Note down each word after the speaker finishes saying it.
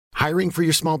Hiring for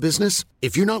your small business?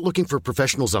 If you're not looking for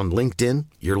professionals on LinkedIn,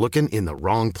 you're looking in the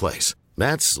wrong place.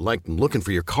 That's like looking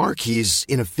for your car keys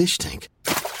in a fish tank.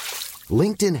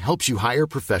 LinkedIn helps you hire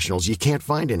professionals you can't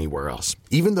find anywhere else,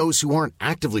 even those who aren't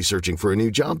actively searching for a new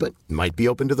job but might be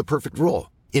open to the perfect role.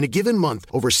 In a given month,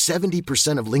 over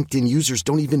 70% of LinkedIn users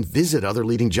don't even visit other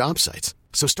leading job sites.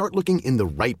 So start looking in the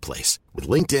right place. With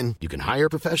LinkedIn, you can hire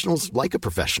professionals like a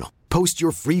professional. Post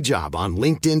your free job on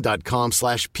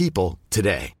linkedin.com/people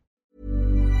today.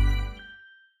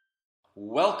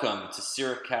 Welcome to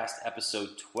Syrupcast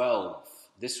episode 12.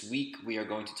 This week we are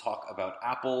going to talk about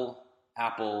Apple,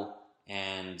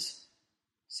 and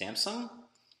Samsung.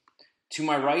 To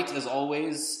my right, as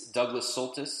always, Douglas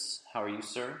Soltis. How are you,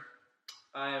 sir?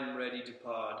 I am ready to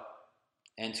pod.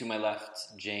 And to my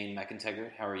left, Jane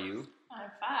McIntyre. How are you?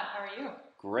 I'm fine. How are you?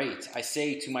 Great. I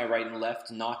say to my right and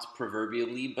left, not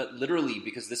proverbially, but literally,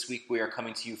 because this week we are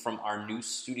coming to you from our new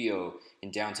studio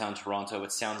in downtown Toronto.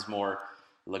 It sounds more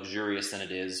luxurious than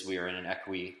it is. We are in an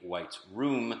equi white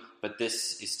room, but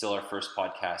this is still our first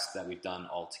podcast that we've done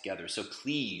all together. So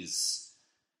please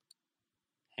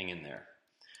hang in there.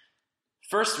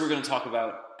 First, we're going to talk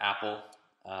about Apple.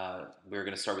 We're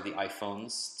going to start with the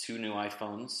iPhones. 2 new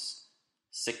iPhones,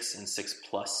 6 and 6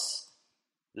 Plus.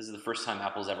 This is the first time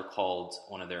Apple's ever called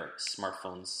one of their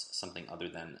smartphones something other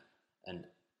than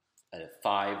a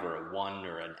 5 or a 1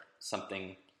 or a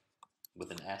something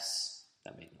with an S.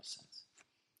 That made no sense.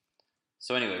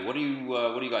 So anyway, what do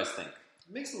you guys think?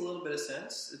 It makes a little bit of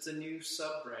sense. It's a new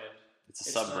sub-brand. It's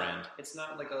a sub-brand. It's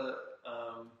not like a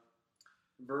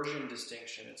version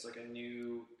distinction. It's like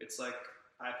it's like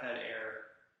iPad Air,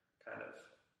 kind of.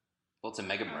 Well, it's a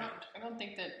mega brand. I don't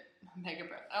think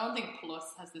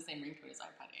Plus has the same ring to it as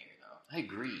iPad Air, though. I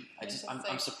agree.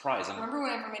 I'm surprised. Remember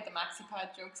when I ever made the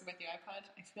MaxiPad jokes about the iPad?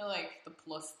 I feel like the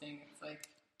Plus thing is like,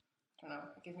 I don't know,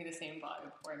 it gives me the same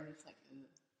vibe where I'm just like, ugh.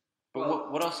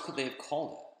 But what else could they have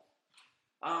called it?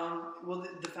 Well,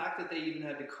 the fact that they even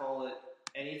had to call it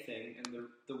anything, and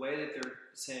the way that they're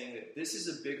saying that this is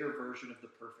a bigger version of the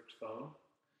perfect phone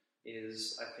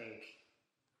is, I think,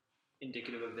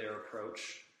 indicative of their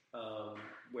approach,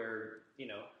 where,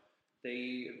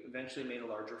 they eventually made a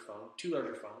larger phone, 2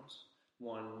 larger phones,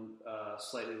 one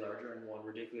slightly larger and one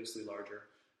ridiculously larger,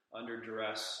 under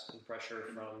duress and pressure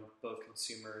from both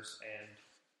consumers and,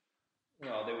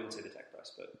 well, they wouldn't say the tech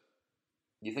press, but...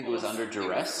 You think it was under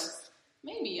duress?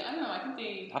 Maybe. I don't know. I think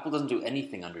they... Apple doesn't do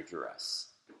anything under duress.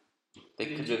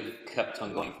 They could have kept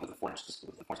on going with the 4-inch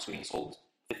screen and sold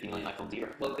 50 million iPhones a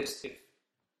year. Well, if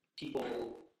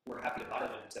people were happy to buy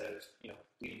them instead of,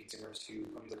 leading consumers to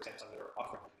companies like Samsung that are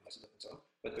offering devices and so.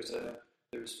 But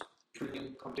there's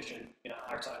premium competition in a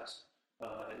higher size,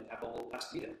 and Apple has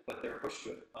to be there. But their approach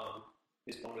to it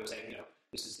is one way of saying,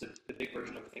 this is the big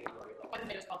version of the thing we're worried about. Why didn't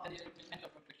they just call the Nintendo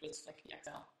approach, which was like the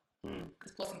XL?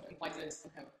 Because Plus implies it is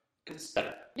somehow. It's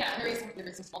better. Yeah, there is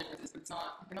some small differences, but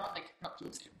they're not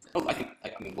huge differences. Oh, I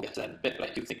mean, we'll get to that in a bit,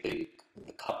 but I do think the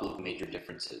couple of major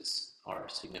differences are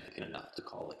significant enough to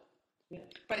call it. Yeah.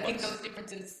 But I think those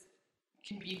differences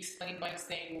can be explained by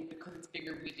saying, because it's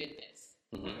bigger, we did this.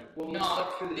 Mm-hmm. Well,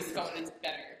 not this phone is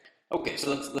better. Okay, so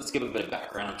let's give a bit of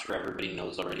background. I'm sure everybody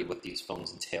knows already what these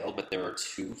phones entail, but there are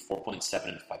 2 4.7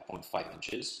 and 5.5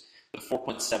 inches. The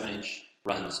 4.7 inch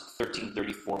runs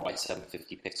 1334 by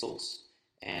 750 pixels,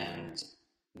 and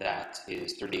that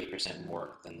is 38%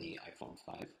 more than the iPhone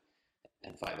 5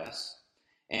 and 5S.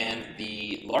 And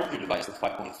the larger device, the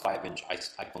 5.5 inch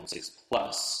iPhone 6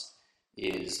 Plus,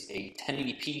 is a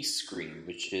 1080p screen,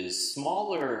 which is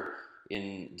smaller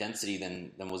in density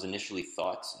than was initially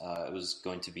thought. It was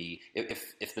going to be,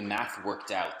 if the math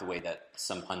worked out the way that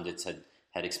some pundits had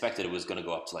expected, it was going to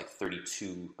go up to like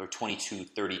 32 or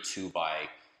 2232 by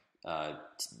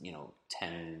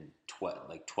 10, 12,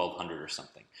 like 1200 or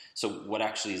something. So what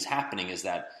actually is happening is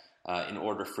that in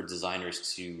order for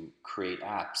designers to create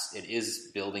apps, it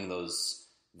is building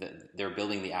they're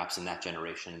building the apps in that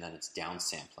generation, and then it's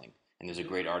downsampling. And there's a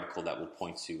great article that we'll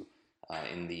point to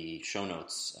in the show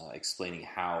notes explaining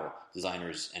how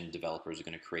designers and developers are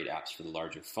going to create apps for the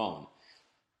larger phone.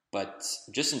 But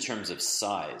just in terms of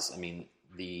size, I mean,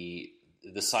 the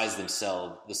size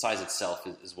itself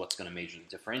is what's going to majorly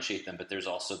differentiate them, but there's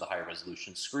also the higher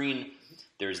resolution screen.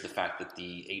 There's the fact that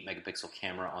the 8 megapixel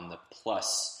camera on the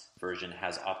Plus version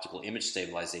has optical image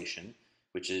stabilization,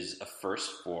 which is a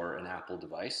first for an Apple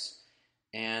device.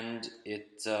 And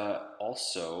it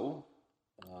also...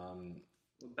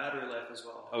 battery life as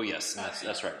well. Oh, yes,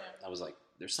 that's right. I was like,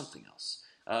 there's something else.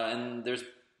 And there's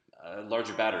a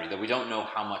larger battery, though we don't know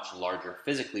how much larger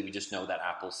physically. We just know that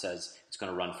Apple says it's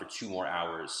going to run for 2 more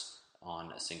hours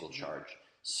on a single charge.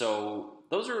 So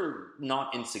those are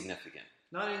not insignificant.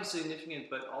 Not insignificant,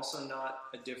 but also not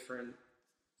a different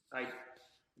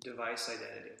device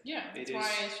identity. Yeah, that's why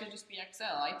it should just be XL,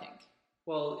 I think.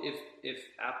 Well, if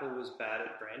Apple was bad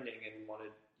at branding and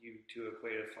wanted you to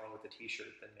equate a phone with a T-shirt,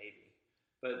 then maybe.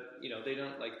 But they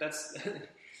don't that's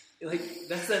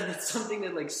that's something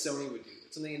that Sony would do.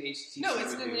 It's something an HTC no, it's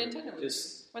would something do. Nintendo would do.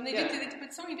 When they did it, but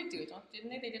Sony did do it, didn't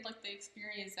they? They did the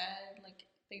Xperia Z,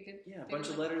 they did. Yeah, a bunch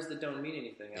of letters that don't mean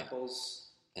anything. Yeah. Apple's.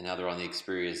 And now they're on the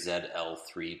Xperia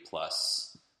ZL3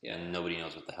 Plus, and nobody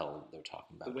knows what the hell they're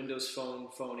talking about. The Windows Phone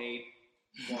 8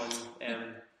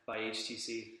 1M by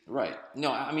HTC. Right.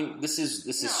 No, I mean this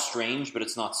is strange, but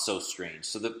it's not so strange.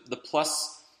 So the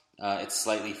Plus, it's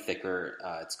slightly thicker.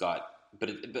 It's got, but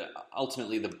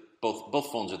ultimately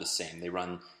both phones are the same. They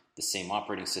run the same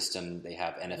operating system. They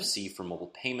have NFC for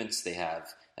mobile payments. They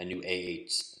have a new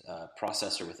A8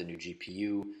 processor with a new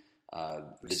GPU.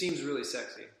 Which seems really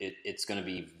sexy. It's going to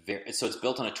be so it's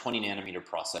built on a 20 nanometer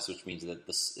process, which means that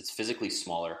it's physically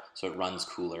smaller, so it runs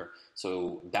cooler.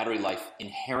 So battery life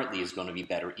inherently is going to be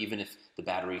better, even if the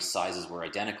battery sizes were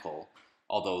identical.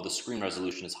 Although the screen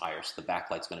resolution is higher, so the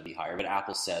backlight's going to be higher. But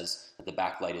Apple says that the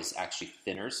backlight is actually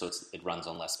thinner, so it runs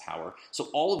on less power. So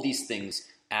all of these things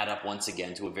add up once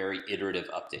again to a very iterative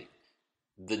update.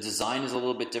 The design is a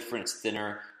little bit different. It's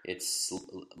thinner. It's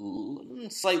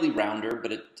slightly rounder,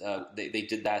 but they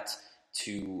did that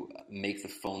to make the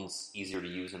phones easier to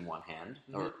use in one hand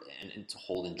and to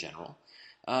hold in general.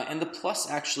 And the Plus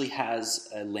actually has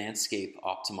a landscape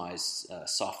optimized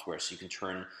software, so you can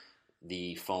turn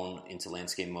the phone into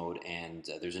landscape mode, and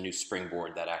there's a new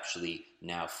springboard that actually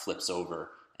now flips over,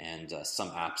 and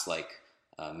some apps like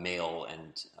Mail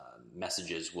and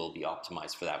Messages will be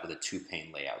optimized for that with a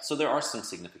 2-pane layout. So there are some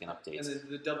significant updates. And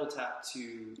the double tap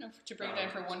to bring down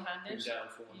for one-handed.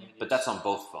 But that's on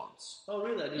both phones. Oh,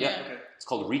 really? Yeah. Okay. It's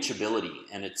called reachability,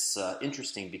 and it's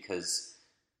interesting because,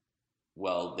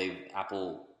 well,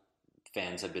 Apple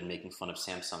fans have been making fun of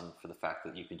Samsung for the fact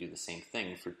that you can do the same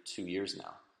thing for 2 years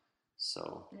now.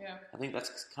 So I think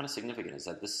that's kind of significant, is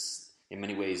that this, in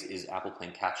many ways, is Apple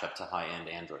playing catch-up to high-end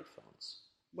Android phones.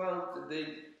 Well,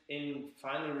 in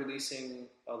finally releasing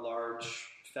a large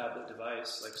phablet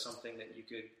device, like something that you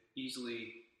could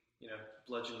easily,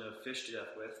 bludgeon a fish to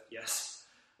death with, yes.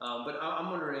 But I'm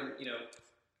wondering,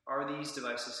 are these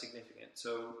devices significant?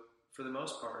 So, for the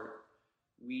most part,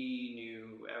 we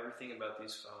knew everything about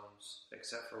these phones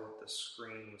except for what the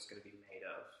screen was going to be made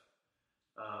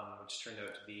of, which turned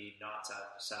out to be not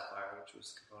Sapphire, which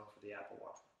was the component for the Apple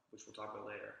Watch, which we'll talk about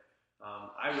later.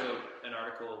 I wrote an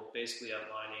article basically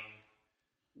outlining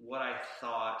what I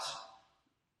thought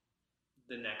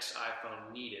the next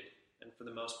iPhone needed, and for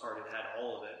the most part it had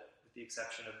all of it, with the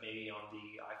exception of maybe on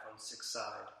the iPhone 6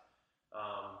 side,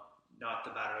 not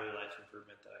the battery life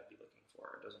improvement that I'd be looking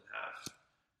for. It doesn't have,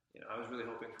 I was really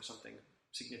hoping for something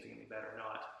significantly better,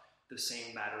 not the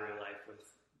same battery life with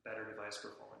better device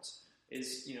performance.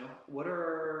 What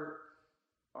are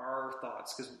our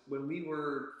thoughts? Because when we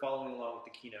were following along with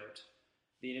the keynote,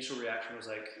 the initial reaction was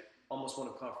almost one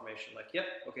of confirmation. Yep,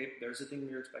 okay, there's the thing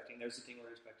we were expecting, there's the thing we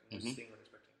were expecting, there's the thing we were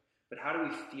expecting. But how do we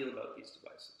feel about these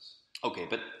devices? Okay,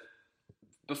 but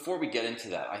before we get into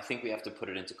that, I think we have to put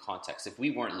it into context. If we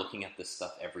weren't looking at this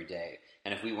stuff every day,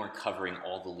 and if we weren't covering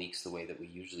all the leaks the way that we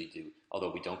usually do,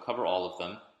 although we don't cover all of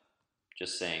them,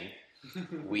 just saying,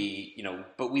 but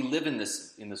we live in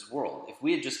this world. If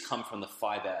we had just come from the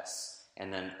 5S,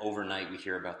 and then overnight we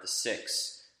hear about the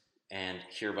 6, and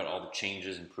hear about all the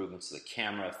changes, improvements to the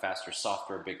camera, faster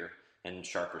software, bigger and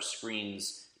sharper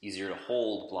screens, easier to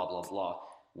hold, blah, blah, blah.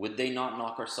 Would they not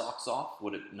knock our socks off?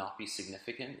 Would it not be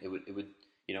significant? It would,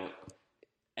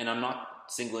 and I'm not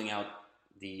singling out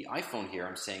the iPhone here.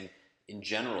 I'm saying in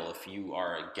general, if you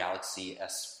are a Galaxy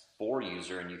S4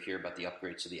 user and you hear about the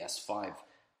upgrades to the S5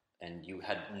 and you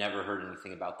had never heard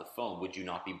anything about the phone, would you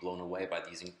not be blown away by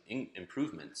these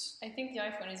improvements? I think the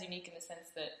iPhone is unique in the sense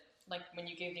that, when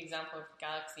you gave the example of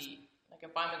Galaxy,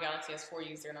 if I'm a Galaxy S4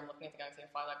 user and I'm looking at the Galaxy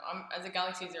S5, as a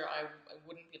Galaxy user, I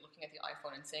wouldn't be looking at the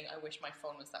iPhone and saying, I wish my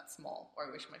phone was that small, or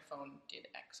I wish my phone did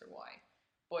X or Y.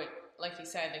 But like you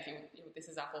said, this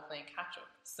is Apple playing catch-up.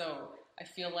 So I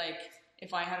feel like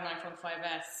if I had an iPhone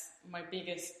 5S, my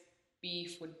biggest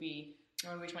beef would be,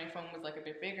 I wish my phone was a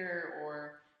bit bigger,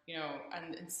 or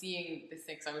and seeing the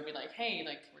 6, I would be like, hey,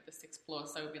 with the 6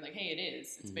 Plus, I would be like, hey, it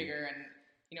is, it's bigger, and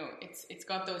it's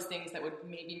got those things that would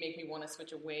maybe make me want to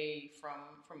switch away from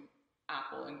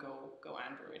Apple and go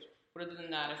Android. But other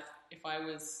than that, if I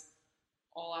was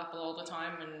all Apple all the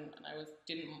time and I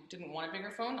didn't want a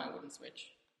bigger phone, I wouldn't switch.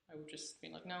 I would just be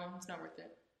like, no, it's not worth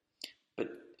it. But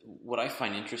what I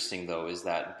find interesting though is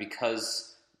that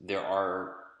because there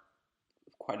are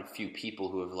quite a few people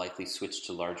who have likely switched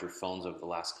to larger phones over the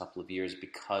last couple of years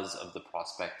because of the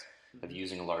prospect of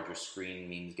using a larger screen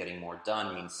means getting more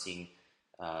done, means seeing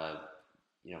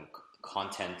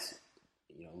content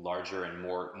larger and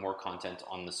more content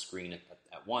on the screen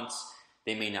at once.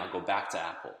 They may now go back to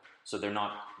Apple. So they're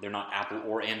not Apple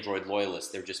or Android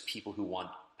loyalists. They're just people who want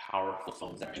powerful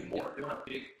phones that do more. They want a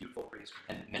big, beautiful race.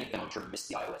 And many of them, I'm sure, miss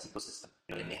the iOS ecosystem.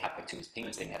 They may have iTunes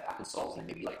payments, they may have app installs, and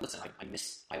they may be like, listen, I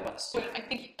miss iOS. But I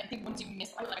think once you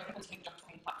miss iOS, I think once you make the jump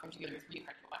between platforms together, it's really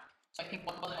hard to go back. So I think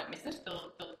one of them that miss it,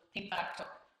 they'll think back to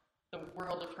the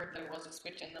world of hurt there was a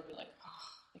Switch, and they'll be like,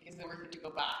 is it worth it to go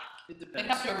back? It depends.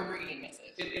 They have to really miss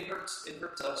it. It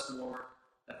hurts us more,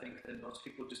 I think, than most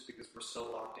people, just because we're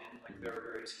so locked in, very,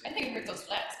 very. I think it hurts us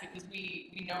less because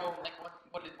we know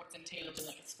what's entailed in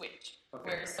a Switch. Okay.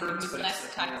 Whereas someone who's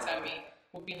less tech savvy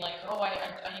will be like, what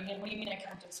do you mean I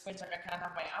can't do Switch? I can't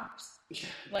have my apps.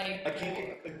 I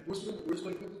can't. Where's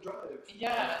my Google Drive?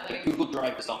 Yeah, Google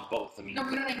Drive is on both. No, you know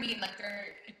what I mean.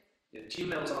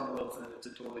 Gmail's on both, and it's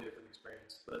a totally different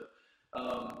experience. But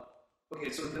okay,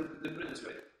 so to put it this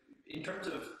way, in terms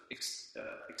of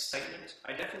excitement,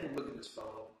 I definitely look at this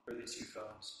phone or these two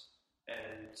phones,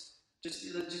 and just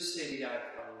say the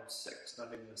iPhone 6, not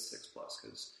even the 6 Plus,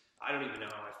 because I don't even know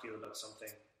how I feel about something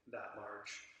that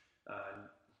large,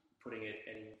 putting it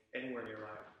anywhere near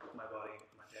my body,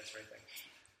 my pants or anything.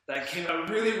 That came out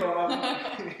really wrong.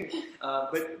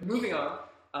 But moving on,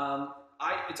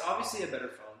 it's obviously a better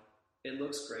phone. It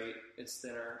looks great. It's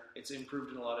thinner. It's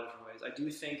improved in a lot of different ways. I do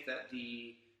think that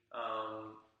the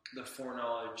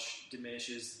foreknowledge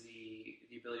diminishes the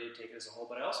ability to take it as a whole,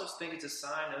 but I also think it's a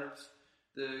sign of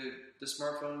the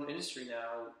smartphone industry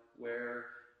now, where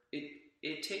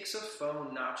it takes a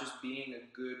phone not just being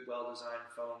a good, well-designed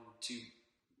phone to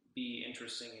be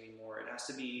interesting anymore. It has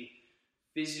to be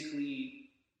physically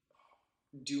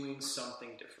doing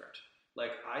something different.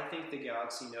 I think the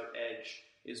Galaxy Note Edge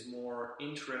is more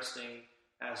interesting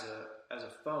as a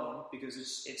phone because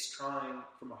it's trying,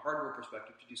 from a hardware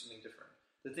perspective, to do something different.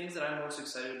 The things that I'm most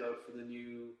excited about for the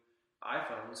new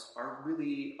iPhones are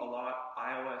really a lot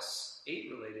iOS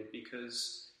 8 related,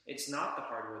 because it's not the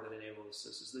hardware that enables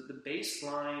this. The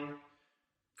baseline,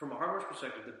 from a hardware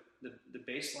perspective, the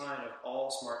baseline of all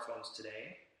smartphones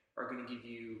today are going to give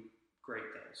you great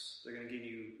things. They're going to give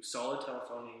you solid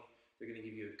telephoning. They're going to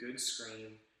give you a good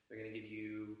screen. They're going to give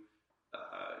you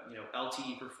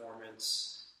LTE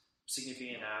performance,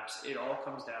 significant apps. It all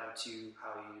comes down to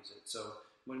how you use it. So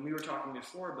when we were talking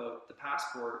before about the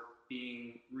Passport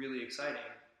being really exciting,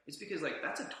 it's because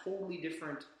that's a totally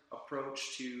different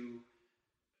approach to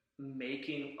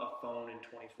making a phone in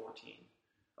 2014.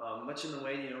 Much in the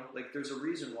way, there's a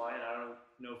reason why, and I don't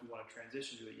know if we want to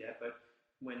transition to it yet, but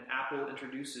when Apple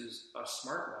introduces a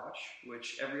smartwatch,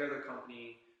 which every other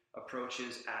company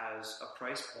approaches as a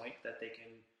price point that they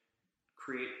can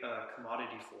create a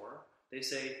commodity for, they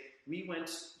say, we went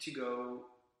to go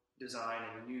design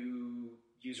a new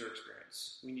user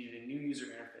experience. We needed a new user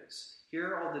interface. Here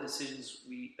are all the decisions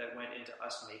that went into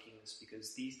us making this,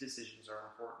 because these decisions are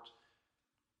important.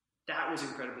 That was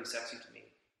incredibly sexy to me,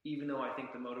 even though I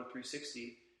think the Moto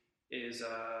 360 is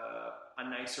a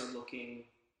nicer looking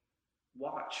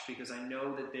watch, because I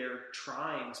know that they're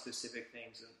trying specific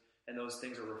things, and those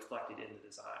things are reflected in the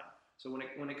design. So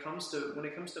when it comes to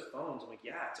phones, I'm like,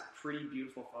 yeah, it's a pretty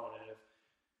beautiful phone. And if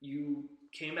you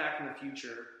came back in the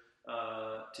future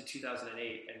to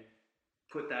 2008 and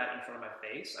put that in front of my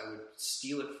face, I would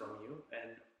steal it from you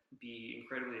and be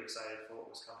incredibly excited for what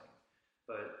was coming.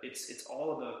 But it's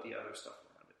all about the other stuff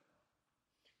around it.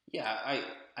 Yeah,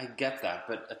 I get that,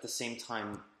 but at the same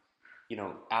time,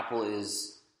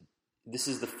 this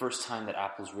is the first time that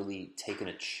Apple's really taken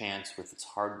a chance with its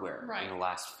hardware in the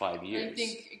last 5 years. I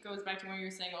think it goes back to when you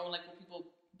were saying, will people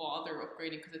bother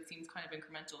upgrading because it seems kind of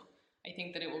incremental. I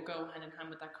think that it will go hand in hand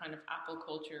with that kind of Apple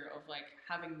culture of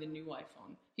having the new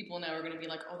iPhone. People now are going to be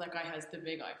like, that guy has the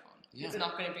big iPhone. Yeah. It's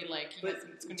not going to be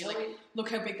it's going to be like, look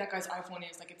how big that guy's iPhone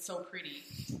is. It's so pretty.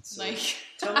 So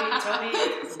tell me.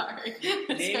 Sorry.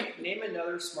 Name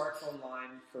another smartphone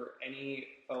line for any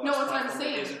OS platform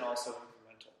that isn't also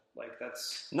incremental.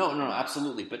 That's no,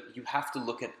 absolutely. But you have to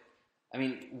look at.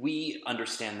 We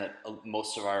understand that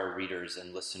most of our readers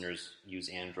and listeners use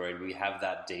Android. We have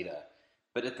that data.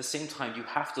 But at the same time, you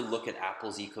have to look at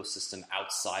Apple's ecosystem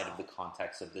outside of the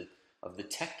context of the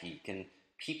tech geek. And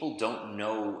people don't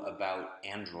know about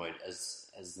Android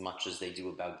as much as they do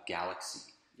about Galaxy.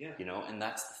 Yeah. And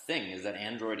that's the thing, is that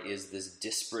Android is this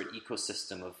disparate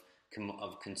ecosystem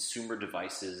of consumer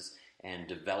devices and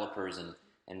developers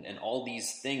and all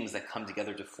these things that come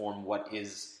together to form what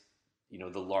is,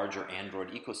 the larger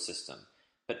Android ecosystem.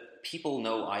 But people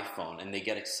know iPhone, and they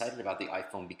get excited about the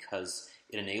iPhone because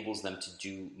it enables them to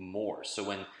do more. So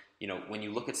when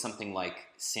you look at something like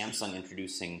Samsung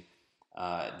introducing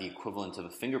the equivalent of a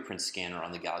fingerprint scanner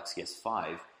on the Galaxy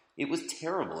S5, it was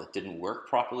terrible. It didn't work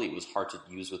properly. It was hard to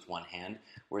use with one hand.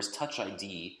 Whereas Touch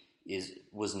ID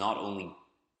was not only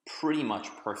pretty much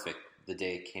perfect the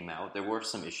day it came out. There were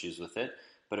some issues with it,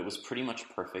 but it was pretty much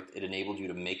perfect. It enabled you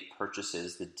to make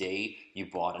purchases the day you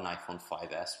bought an iPhone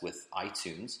 5S with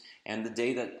iTunes, and the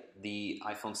day that the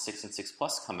iPhone 6 and 6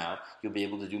 Plus come out, you'll be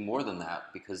able to do more than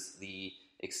that because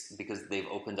they've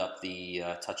opened up the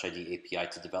Touch ID API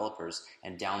to developers,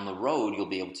 and down the road you'll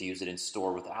be able to use it in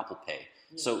store with Apple Pay.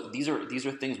 Yeah. So these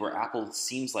are things where Apple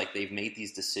seems like they've made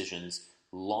these decisions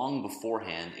long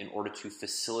beforehand in order to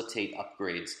facilitate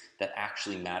upgrades that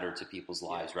actually matter to people's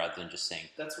lives, rather than just saying.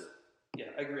 Yeah,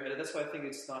 I agree. That's why I think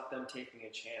it's not them taking a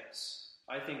chance.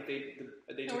 I think they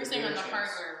took we're a saying on the chance.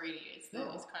 hardware really is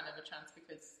kind of a chance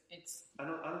because it's. I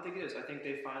don't think it is. I think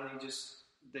they finally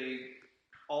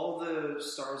all the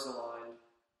stars aligned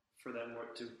for them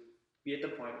to be at the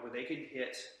point where they could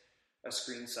hit a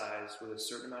screen size with a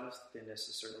certain amount of thinness,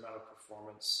 a certain amount of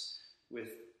performance with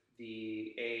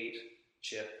the A8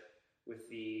 chip, with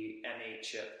the M8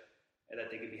 chip, and that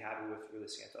they could be happy with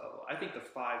releasing at the level. I think the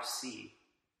 5C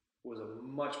was a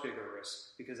much bigger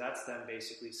risk because that's them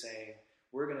basically saying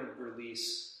we're going to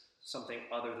release something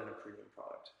other than a premium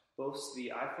product. Both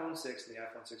the iPhone 6 and the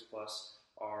iPhone 6 Plus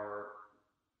are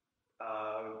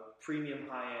premium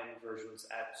high-end versions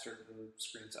at certain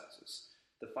screen sizes.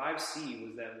 The 5C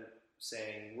was them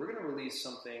saying we're going to release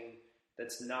something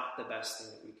that's not the best thing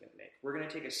that we can make. We're going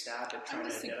to take a stab at trying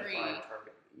to identify a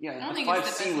target. Yeah, the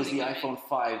 5C was the iPhone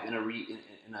 5 in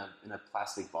a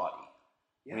plastic body.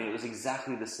 Yeah. I mean, it was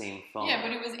exactly the same phone. Yeah,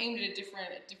 but it was aimed at a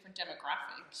different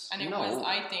demographic. And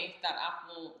I think that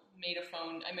Apple made a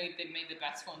phone. They made the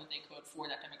best phone that they could for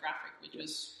that demographic, which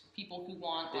was people who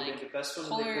want they made the best phone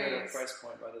that they could at a price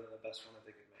point rather than the best phone that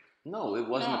they could make. No, it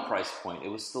wasn't a price point. It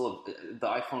was still the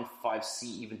iPhone 5C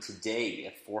even today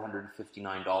at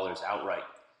 $459 outright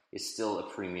is still a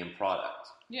premium product.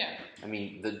 Yeah. I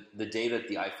mean, the day that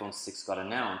the iPhone 6 got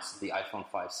announced, the iPhone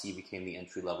 5C became the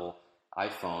entry-level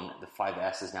iPhone. The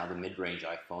 5S is now the mid-range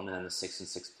iPhone, and then the 6 and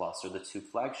 6 Plus are the two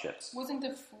flagships. Wasn't the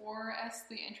 4S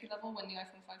the entry-level when the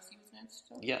iPhone 5C was announced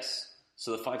still? Yes.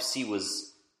 So the 5C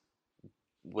was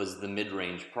the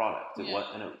mid-range product.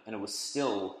 It was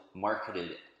still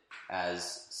marketed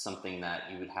as something that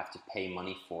you would have to pay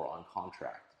money for on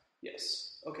contract.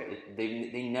 Yes. Okay.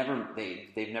 They've never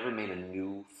made a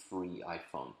new free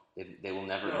iPhone. They will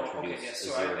never introduce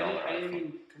a $0 iPhone. I didn't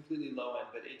mean completely low end,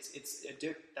 but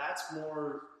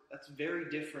that's very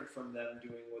different from them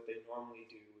doing what they normally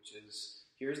do, which is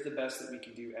here's the best that we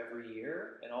can do every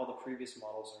year, and all the previous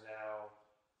models are now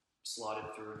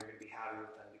slotted through, and you're going to be happy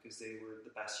with them because they were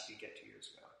the best you could get 2 years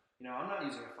ago. I'm not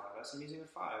using a 5S, I'm using a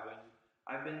 5, and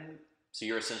I've been... So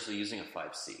you're essentially using a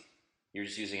 5C. You're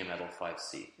just using a metal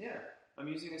 5C. Yeah, I'm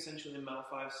using essentially a metal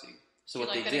 5C. So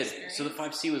what they did, so the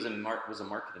 5C was a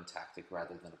marketing tactic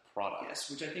rather than a product. Yes,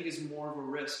 which I think is more of a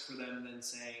risk for them than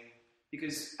saying,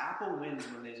 because Apple wins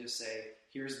when they just say,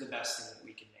 here's the best thing that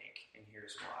we can make, and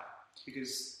here's why.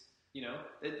 Because,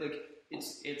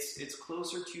 it's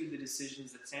closer to the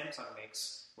decisions that Samsung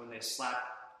makes when they slap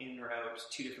in or out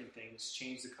two different things,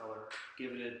 change the color,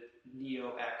 give it a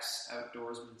Neo X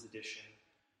Outdoorsman's Edition,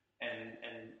 and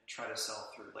try to sell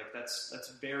through.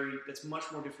 That's much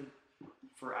more different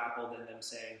for Apple than them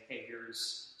saying, hey,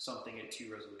 here's something at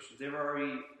 2 resolutions.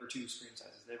 Or 2 screen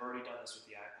sizes. They've already done this with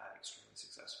the iPad extremely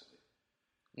successfully.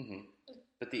 Mm-hmm.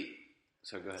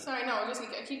 Sorry, go ahead. Sorry, no,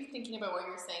 I keep thinking about what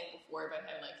you were saying before about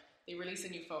how they release a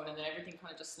new phone and then everything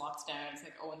kind of just slots down. It's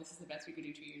like, oh, and this is the best we could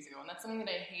do 2 years ago. And that's something that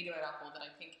I hate about Apple that I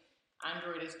think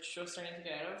Android is just starting to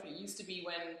get out of. It used to be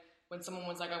when someone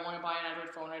was like, I want to buy an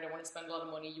Android phone, I don't want to spend a lot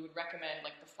of money, you would recommend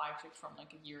the flagship from a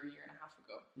year and a half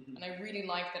ago. Mm-hmm. And I really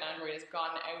like that Android has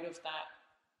gotten out of that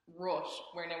rut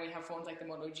where now we have phones like the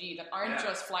Moto G that aren't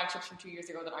just flagships from 2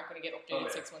 years ago that aren't going to get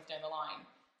updated 6 months down the line.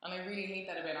 And I really hate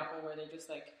that about Apple where they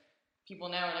just people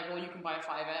now are like, well, you can buy a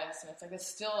 5S, and it's it's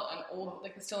still an old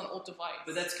device.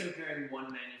 But that's comparing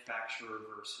one manufacturer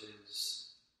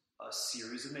versus a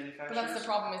series of manufacturers. But that's the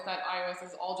problem, is that iOS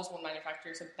is all just one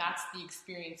manufacturer, so that's the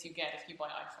experience you get if you buy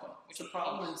iPhone. Which the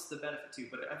problem is the benefit too,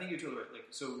 but I think you're totally right.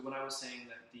 So when I was saying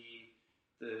that the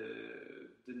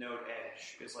Note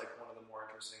Edge is one of the more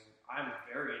interesting, I'm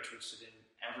very interested in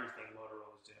everything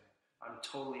Motorola is doing. I'm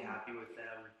totally happy with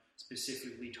them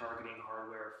specifically targeting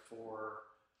hardware for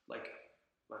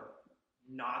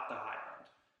not the high end,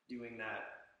 doing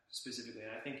that specifically.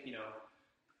 And I think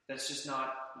that's just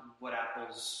not what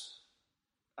Apple's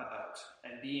about.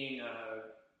 And being a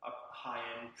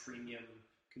high-end premium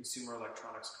consumer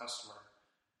electronics customer,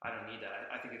 I don't need that.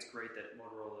 I think it's great that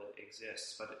Motorola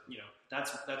exists, but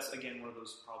that's again one of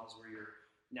those problems where you're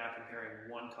now comparing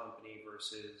one company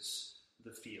versus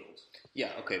the field. Yeah,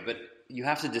 okay, but you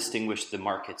have to distinguish the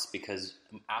markets because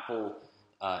Apple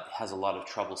has a lot of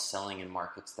trouble selling in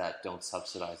markets that don't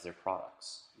subsidize their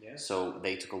products. Yeah. So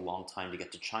they took a long time to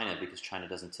get to China because China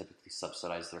doesn't typically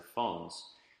subsidize their phones.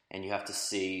 And you have to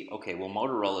see, okay, well,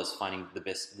 Motorola is finding the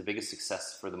biggest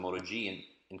success for the Moto G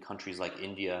in countries like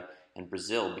India and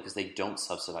Brazil because they don't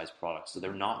subsidize products. So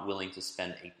they're not willing to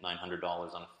spend $800-900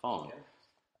 on a phone. Yeah.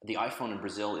 The iPhone in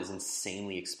Brazil is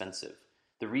insanely expensive.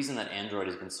 The reason that Android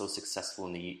has been so successful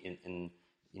in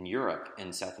Europe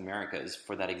and South America is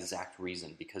for that exact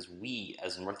reason, because we,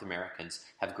 as North Americans,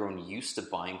 have grown used to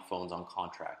buying phones on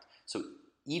contract. So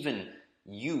even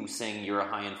you saying you're a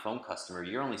high-end phone customer,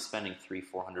 you're only spending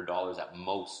 $300-400 at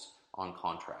most on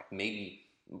contract,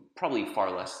 probably far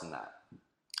less than that.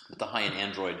 But a high-end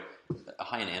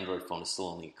Android phone is still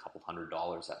only a couple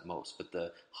 $100 at most. But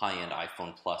the high-end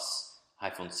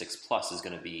iPhone 6 Plus is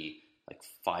going to be like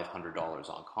 $500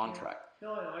 on contract.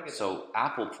 No, I get so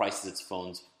Apple prices its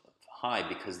phones high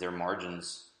because they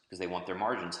want their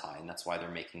margins high, and that's why they're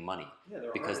making money. Yeah,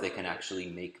 because they can actually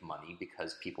make money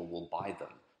because people will buy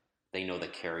them. They know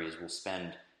that carriers will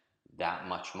spend that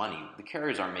much money. The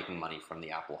carriers aren't making money from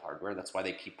the Apple hardware. That's why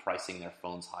they keep pricing their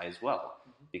phones high as well,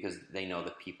 because they know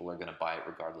that people are going to buy it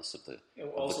regardless of the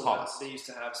cost. They used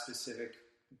to have specific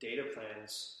data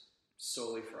plans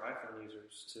solely for iPhone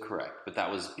users. Correct, but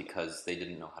that was because they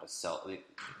didn't know how to sell.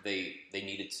 They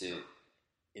needed to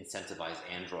incentivize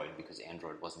Android because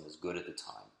Android wasn't as good at the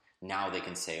time. Now they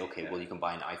can say, okay, well, you can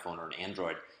buy an iPhone or an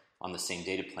Android on the same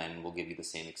data plan, and we'll give you the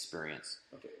same experience.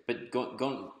 Okay. But are we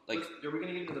going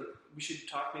to get into we should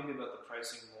talk maybe about the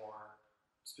pricing more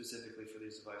specifically for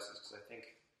these devices, because I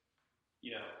think,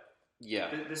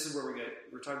 this is where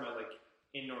we're talking about, like,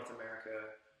 in North America,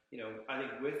 I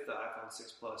think with the iPhone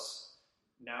 6 Plus,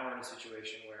 now we're in a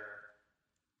situation where,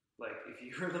 like,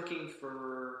 if you're looking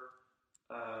for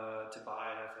to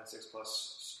buy an iPhone 6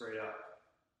 Plus straight up,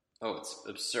 oh, it's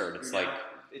absurd.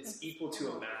 It's equal to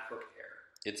a MacBook Air.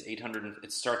 It's $800.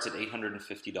 It starts at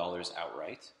 $850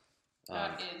 outright.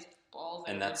 That is balls.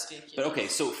 And that's ridiculous. But okay.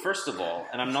 So first of all,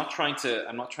 and I'm not trying to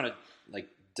like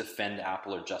defend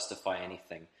Apple or justify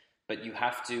anything, but you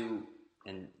have to,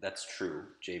 and that's true,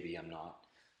 JB. I'm not.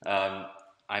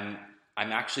 I'm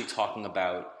actually talking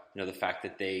about the fact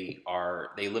that they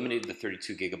eliminated the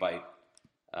 32 gigabyte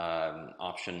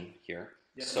option here.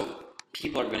 Yeah. So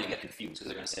people are going to get confused because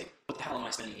they're going to say, what the hell am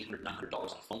I spending $800-900 on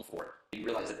a phone for? They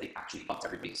realize that they actually bumped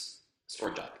everybody's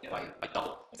storage up by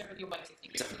double. Except for people buying 16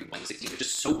 gig. Except for people buying 16 gig, which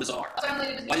is so bizarre.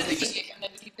 Why did they just gig and then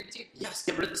just keep 32? Yes,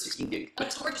 get rid of the 16 gig.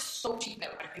 But storage is so cheap now.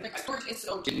 Like, storage is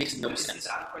so cheap. It makes no sense. Is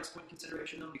that a price point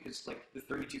consideration, though? Because, like, the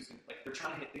 32 is, like,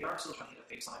 they are still trying to hit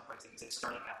a baseline pricing. It's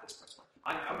starting at this price point.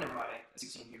 I would never buy a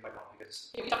 16 gig by one because...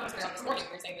 Yeah, we talked about this morning.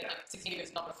 We were saying that, like, 16 gig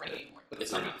is not for any anymore. But the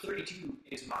 32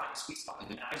 is my sweet spot,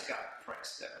 and I just got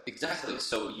priced there. Exactly.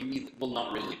 So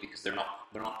not really, because they're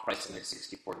not pricing the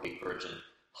 64 gig version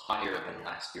higher than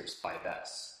last year's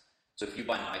 5S. So if you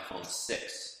buy an iPhone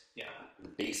 6, the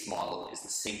base model is the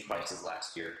same price as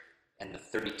last year, and the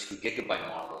 32 gigabyte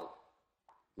model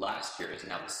last year is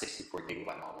now the 64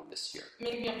 gigabyte model this year.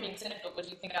 Maybe I'm being cynical, but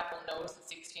do you think Apple knows that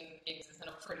 16 gigs is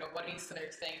enough for nobody? So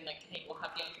they're saying, like, hey, we'll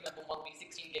have the entry level one be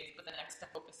 16 gigs, but the next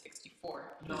step up is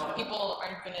 64. No. People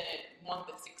aren't going to want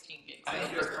the 16 gigs. I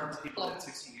think there are tons of people that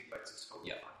 16 gigabytes is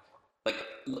totally fine for. Like,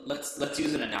 let's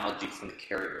use an analogy from the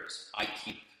carriers.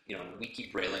 We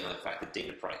keep railing on the fact that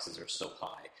data prices are so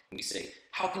high. And we say,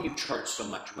 how can you charge so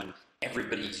much when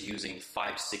everybody's using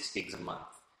 5-6 gigs a month?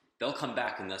 They'll come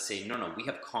back and they'll say, no, we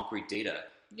have concrete data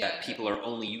that people are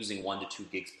only using 1 to 2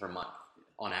 gigs per month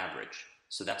on average.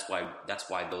 So that's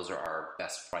why those are our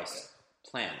best price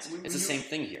plans. It's the same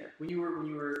thing here. When you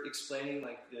were explaining,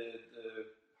 like, the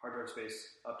hard drive space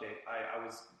update, I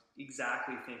was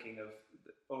exactly thinking of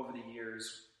over the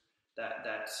years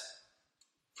that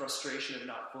frustration of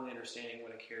not fully understanding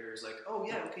when a carrier is like, oh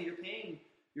yeah, okay, you're paying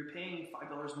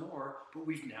 $5 more, but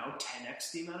we've now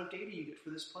 10x the amount of data you get for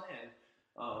this plan.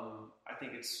 I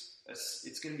think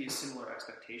it's going to be a similar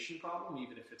expectation problem,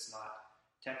 even if it's not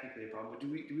technically a problem. But do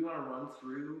we want to run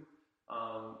through?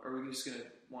 Are we just going to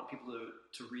want people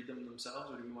to read them themselves,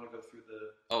 or do we want to go through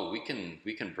the? Oh, we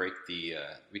can break the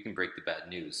bad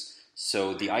news.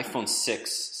 So the iPhone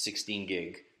 6 16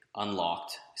 gig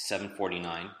unlocked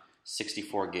 $749,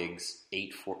 64 gigs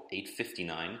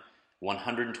 $859,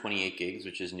 128 gigs,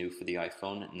 which is new for the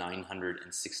iPhone,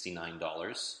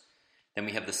 $969. Then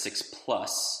we have the 6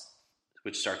 Plus,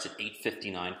 which starts at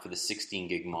 $859 for the 16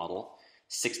 gig model.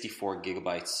 64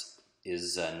 gigabytes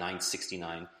is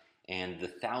 $969, and the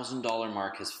 $1,000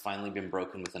 mark has finally been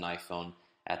broken with an iPhone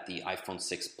at the iPhone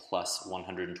 6 Plus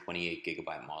 128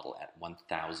 gigabyte model at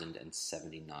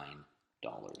 $1,079.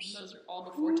 Those are all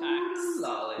before tax.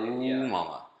 Ooh, yeah.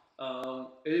 mama.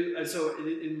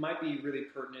 It might be really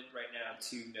pertinent right now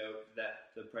to note that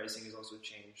the pricing has also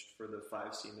changed for the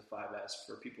 5C and the 5S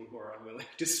for people who are unwilling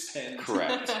to spend.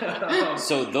 Correct.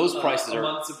 So those prices are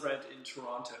months of rent in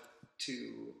Toronto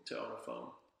to own a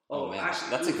phone. Oh man,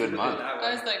 actually, that's a good month.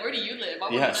 I was like, where do you live?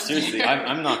 Yeah, seriously,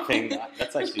 I'm not paying that.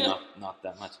 That's actually not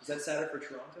that much. Is that sadder for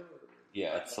Toronto?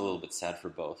 Yeah, it's a little bit sad for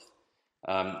both.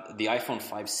 The iPhone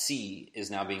 5C is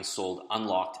now being sold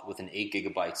unlocked with an 8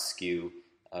 gigabyte SKU,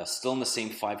 still in the same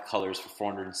 5 colors for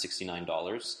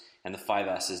 $469, and the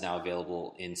 5S is now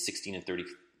available in 16 and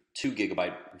 32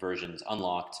 gigabyte versions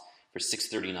unlocked for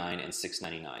 $639 and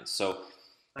 $699. So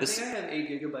I think I have 8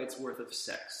 gigabytes worth of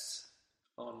sex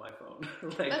on my phone.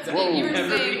 That's that okay. You were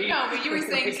never saying be- no, but you were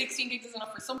saying 16 gigs is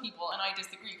enough for some people, and I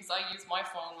disagree because I use my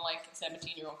phone like a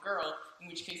 17-year-old girl. In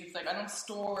which case, it's like I don't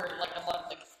store like a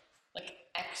lot of like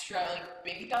extra like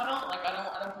big data. Like I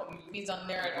don't put movies on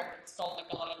there. I don't install like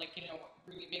a lot of like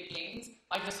really big games.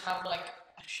 I just have like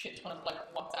a shit ton of like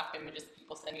WhatsApp images that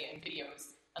people send me and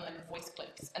videos and like voice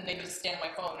clips, and they just stay on my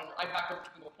phone. And I back up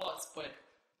to Google Plus, but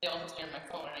they also stay on my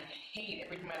phone, and I hate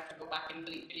every time I have to go back and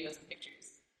delete videos and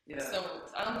pictures. Yeah. So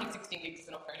I don't think 16 gigs is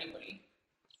enough for anybody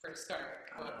for a start.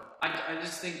 But I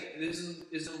just think this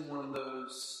isn't one of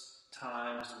those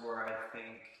times where I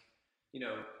think,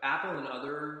 Apple and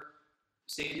other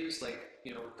stages, like,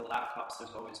 with the laptops,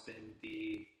 there's always been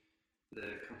the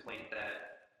complaint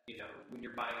that, when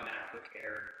you're buying an MacBook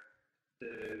Air,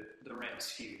 the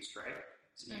RAM's fused, right?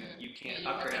 So you can't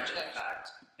upgrade after the fact,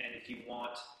 and if you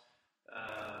want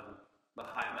a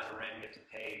high amount of RAM, you have to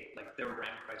pay, like, their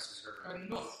RAM prices are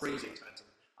crazy expensive.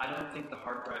 I don't think the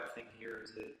hard drive thing here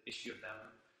is an issue of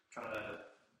them trying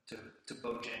to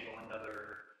bojangle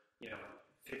another,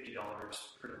 $50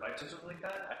 per device or something like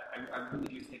that. I really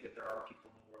do think that there are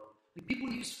people in the world, like, people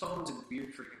use phones in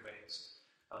weird freaking ways.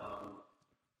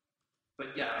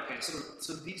 But yeah, okay,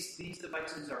 so these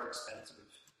devices are expensive.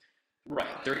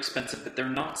 right, they're expensive, but they're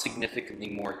not significantly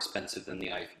more expensive than the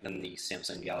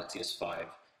Samsung Galaxy S5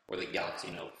 or the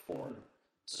Galaxy Note 4.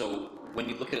 So when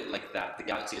you look at it like that, the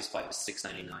Galaxy S5 is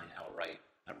 $699 outright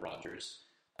at Rogers,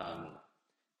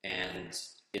 and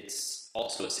it's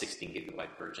also a 16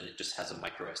 gigabyte version. It just has a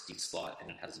micro SD slot and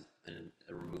it has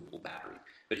a removable battery.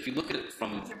 But if you look at it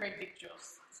from, those are very big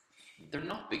jumps. they're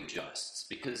not big justs,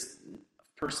 because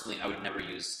personally I would never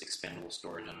use expandable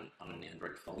storage on an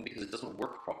Android phone because it doesn't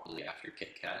work properly after your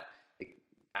KitKat.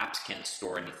 Apps can't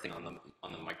store anything on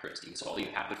the micro SD, so all you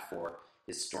have it for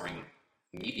is storing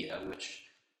media, which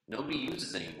nobody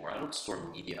uses anymore. I don't store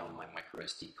media on my micro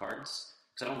SD cards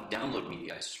because I don't download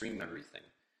media. I stream everything.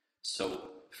 So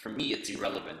for me, it's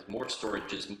irrelevant. More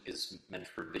storage is meant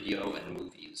for video and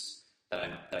movies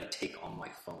that I take on my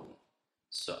phone.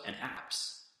 So, and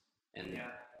apps. And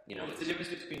What's the difference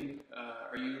between?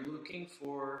 Are you looking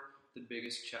for the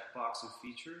biggest checkbox of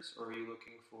features, or are you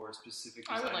looking for specific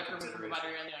design I would like a removable consideration?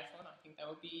 battery on the iPhone. I think that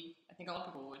would be. I think a lot of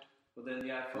people would. Well, then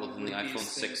the iPhone Well, then would the be iPhone as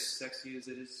 6 sexy as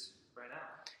it is right now.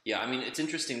 Yeah, I mean, it's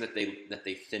interesting that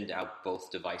they thinned out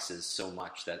both devices so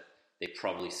much that they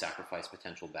probably sacrificed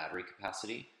potential battery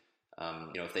capacity.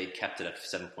 If they kept it at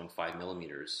 7.5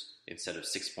 millimeters instead of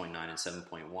 6.9 and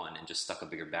 7.1 and just stuck a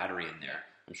bigger battery in there,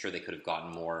 I'm sure they could have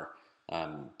gotten more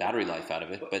battery life out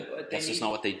of it. But that's just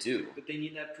not what they do. But they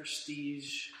need that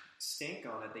prestige stank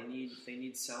on it. They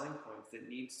need selling points. It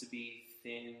needs to be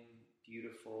thin,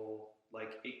 beautiful.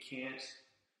 Like, it can't.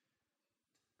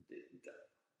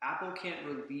 Apple can't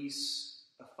release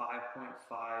a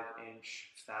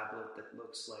 5.5-inch phablet that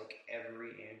looks like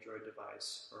every Android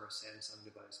device or a Samsung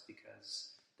device,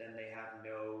 because then they have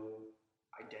no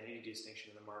identity distinction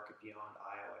in the market beyond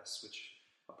iOS, which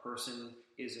a person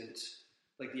isn't,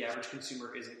 like, the average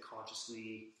consumer isn't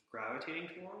consciously gravitating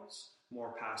towards,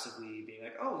 more passively being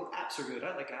like, oh, apps are good,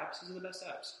 I like apps, these are the best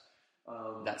apps.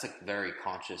 That's a very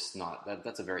conscious,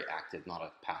 that's a very active, not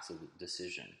a passive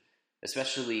decision.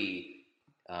 Especially,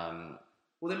 well,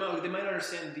 they might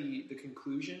understand the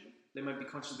conclusion. They might be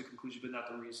conscious of the conclusion, but not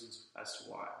the reasons as to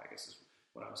why, I guess is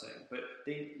what I'm saying. But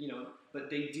they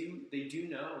do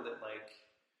know that,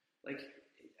 like I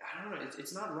don't know.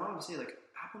 It's not wrong to say, like,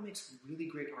 Apple makes really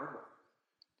great hardware.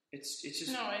 It's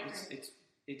just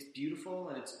it's beautiful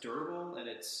and it's durable and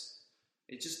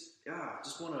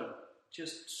just want to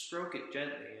just stroke it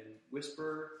gently and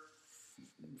whisper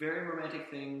very romantic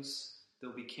things.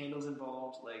 There'll be candles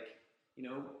involved. Like,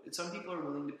 some people are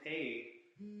willing to pay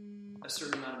a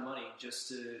certain amount of money just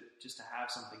to have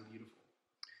something beautiful.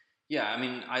 Yeah, I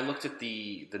mean, I looked at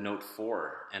the Note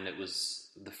 4, and it was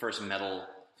the first metal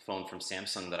phone from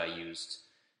Samsung that I used,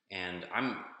 and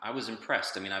I was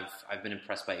impressed. I mean, I've been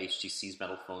impressed by HTC's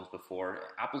metal phones before.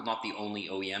 Apple's not the only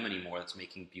OEM anymore that's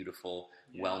making beautiful,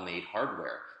 well-made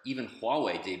hardware. Even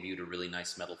Huawei debuted a really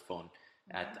nice metal phone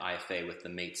at IFA with the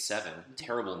Mate 7.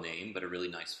 Terrible name, but a really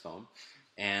nice phone.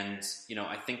 And,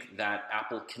 I think that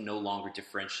Apple can no longer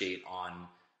differentiate on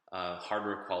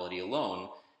hardware quality alone.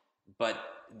 But,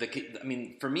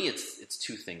 for me, it's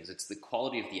two things. It's the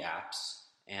quality of the apps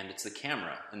and it's the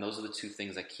camera. And those are the two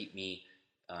things that keep me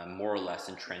more or less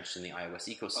entrenched in the iOS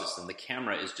ecosystem. The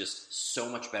camera is just so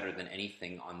much better than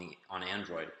anything on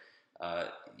Android.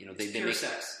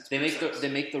 They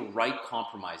make the right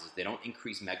compromises. They don't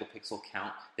increase megapixel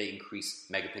count. They increase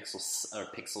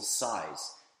pixel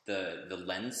size. The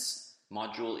lens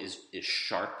module is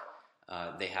sharp.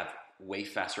 They have way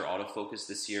faster autofocus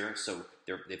this year, so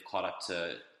they've caught up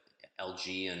to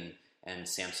LG and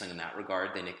Samsung in that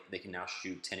regard. They can now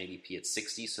shoot 1080p at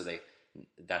 60, so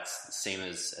that's the same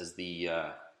as the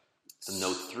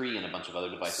Note 3 and a bunch of other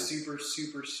devices. Super,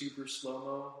 super, super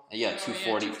slow-mo. Yeah,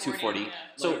 240. Yeah.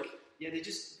 So they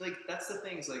just that's the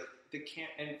things the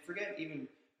and forget even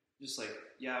just the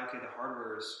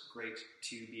hardware is great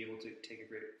to be able to take a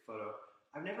great photo.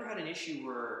 I've never had an issue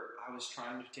where I was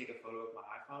trying to take a photo with my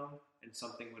iPhone and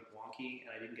something went wonky and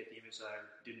I didn't get the image that I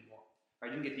didn't want. Or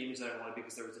I didn't get the image that I wanted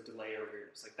because there was a delay or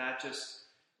weirdness. That just,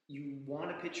 you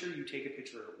want a picture, you take a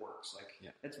picture, it works.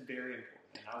 That's very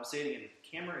important. And I would say it again,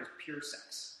 camera is pure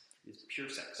sex. It's pure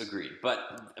sex. Agreed.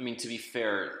 But, to be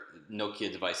fair,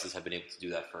 Nokia devices have been able to do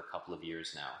that for a couple of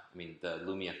years now. The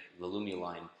Lumia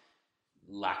line,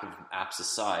 lack of apps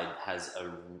aside, has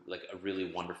a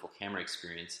really wonderful camera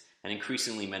experience. And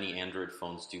increasingly many Android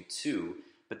phones do too.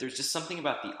 But there's just something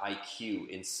about the iQ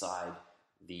inside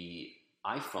the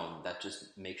iPhone that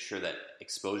just makes sure that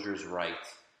exposure is right,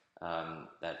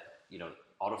 that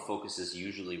autofocus is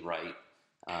usually right,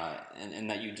 and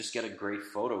that you just get a great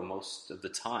photo most of the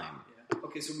time. Yeah.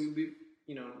 Okay, so we've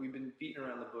been beating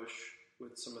around the bush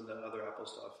with some of the other Apple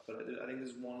stuff, but I think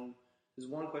there's one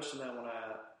question that I want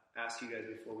to ask you guys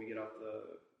before we get off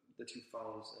the two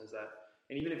phones is that,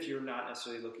 and even if you're not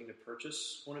necessarily looking to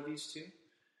purchase one of these two,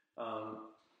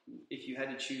 if you had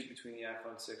to choose between the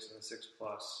iPhone 6 and the 6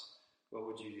 Plus, what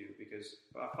would you do? Because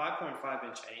a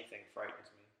 5.5-inch anything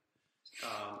frightens me.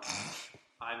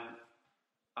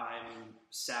 I'm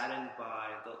saddened by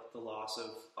the loss of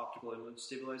optical image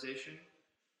stabilization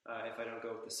if I don't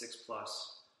go with the 6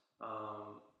 Plus.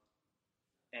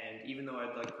 And even though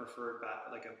I'd prefer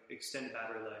an extended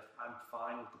battery life, I'm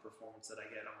fine with the performance that I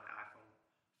get on my iPhone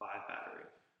 5 battery.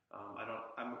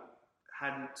 I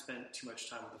hadn't spent too much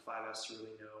time with the 5S to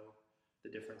really know the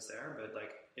difference there. But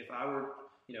if I were,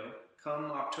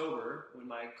 come October when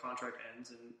my contract ends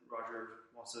and Roger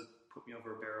wants to put me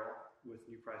over a barrel with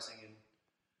new pricing and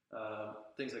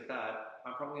things like that,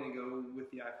 I'm probably going to go with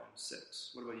the iPhone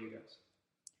 6. What about you guys?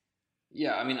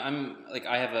 Yeah,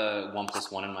 I have a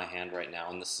OnePlus One in my hand right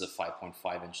now, and this is a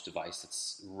 5.5-inch device.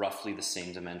 It's roughly the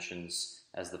same dimensions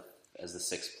as the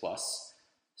 6 Plus.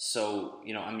 So,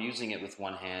 I'm using it with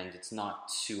one hand. It's not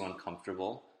too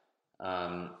uncomfortable.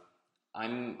 I'm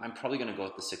probably going to go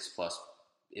with the 6 Plus,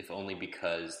 if only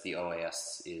because the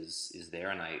OIS is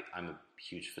there, and I'm a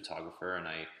huge photographer, and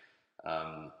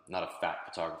not a fat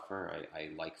photographer. I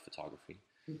like photography,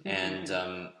 and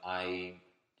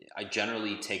I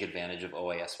generally take advantage of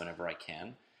OIS whenever I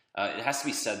can. It has to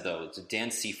be said, though, Dan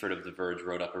Seifert of The Verge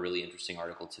wrote up a really interesting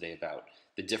article today about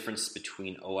the difference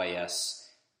between OIS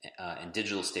and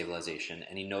digital stabilization,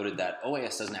 and he noted that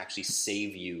OIS doesn't actually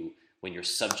save you when your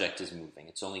subject is moving.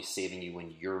 It's only saving you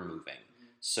when you're moving.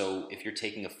 So if you're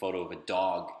taking a photo of a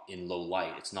dog in low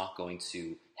light, it's not going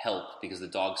to help because the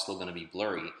dog's still going to be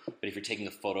blurry. But if you're taking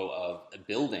a photo of a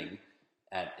building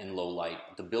in low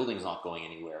light, the building's not going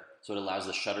anywhere. So it allows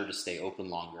the shutter to stay open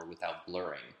longer without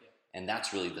blurring. Yeah. And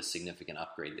that's really the significant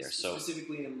upgrade there. So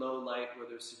specifically in low light where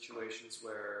there's situations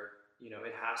where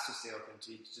it has to stay open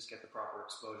to just get the proper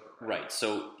exposure. Right.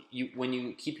 So when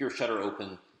you keep your shutter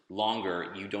open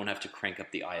longer, you don't have to crank up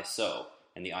the ISO.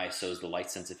 And the ISO is the light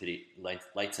sensitivity,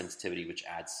 which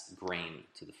adds grain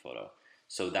to the photo.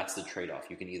 So that's the trade-off.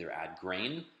 You can either add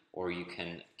grain or you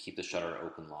can keep the shutter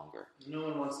open longer. No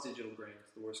one wants digital grain.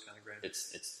 It's the worst kind of grain.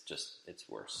 It's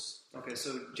worse. Okay,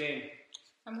 so Jane,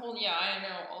 I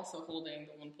know, also holding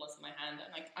the OnePlus in my hand,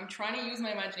 and like I'm trying to use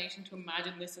my imagination to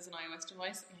imagine this as an iOS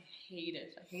device, and I hate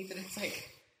it. I hate that it's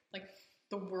like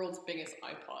the world's biggest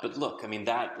iPod. But look, I mean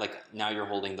that now you're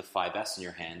holding the 5S in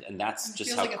your hand, and that's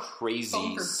just how like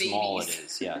crazy small it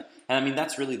is. Yeah, and I mean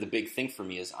that's really the big thing for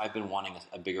me is I've been wanting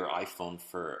a bigger iPhone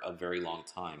for a very long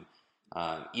time.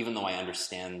 Even though I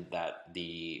understand that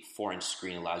the 4-inch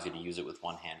screen allows you to use it with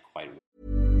one hand quite well.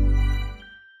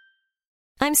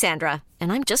 I'm Sandra,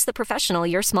 and I'm just the professional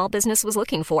your small business was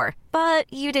looking for.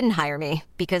 But you didn't hire me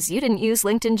because you didn't use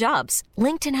LinkedIn Jobs.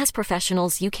 LinkedIn has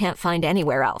professionals you can't find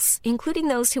anywhere else, including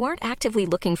those who aren't actively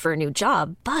looking for a new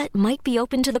job, but might be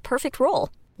open to the perfect role,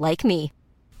 like me.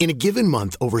 In a given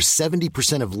month, over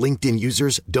 70% of LinkedIn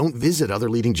users don't visit other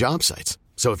leading job sites.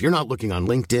 So if you're not looking on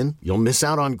LinkedIn, you'll miss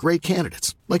out on great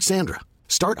candidates like Sandra.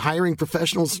 Start hiring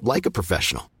professionals like a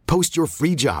professional. Post your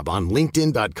free job on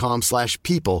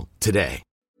linkedin.com/people today.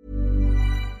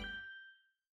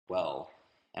 Well,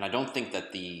 and I don't think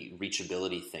that the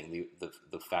reachability thing,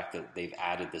 the fact that they've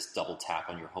added this double tap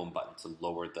on your home button to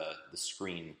lower the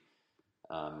screen.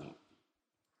 While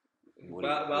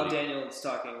Daniel is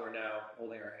talking, we're now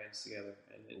holding our hands together,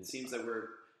 and it seems that we're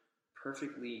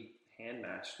perfectly hand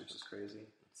matched, which is crazy.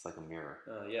 It's like a mirror.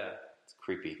 Yeah. It's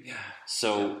creepy. Yeah.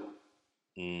 So,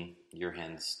 your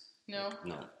hands. No.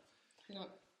 No. You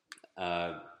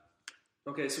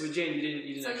Okay, so with Jane, you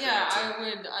didn't. So actually yeah, answer.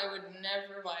 I would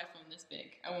never buy a phone this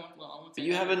big. I won't. But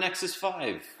you have a Nexus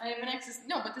 5. I have a Nexus.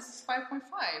 No, but this is 5.5.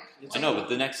 I know, but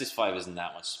the Nexus 5 isn't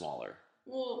that much smaller.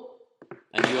 Well,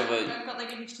 and you have I've got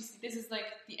like an HTC. This is like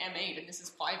the M8, and this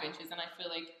is 5 inches, and I feel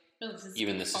like this is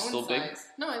even this is still size. Big.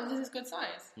 No, this is good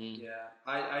size. Yeah,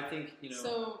 I think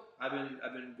So I've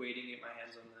been waiting to get my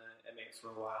hands on the M8 for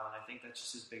a while, and I think that's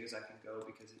just as big as I can go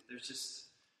because there's just.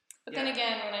 But then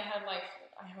again, when I had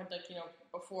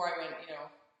before I went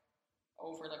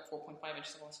over like 4.5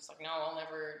 inches, I was just like, no, I'll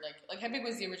never like how big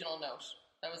was the original Note?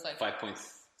 That was like 5.3.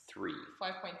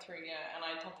 5.3, yeah, and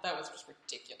I thought that was just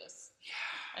ridiculous.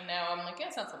 Yeah. And now I'm like, yeah,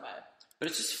 it's not so bad. But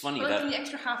it's just funny that the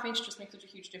extra half inch just makes such a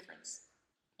huge difference.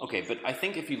 Okay, but I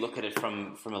think if you look at it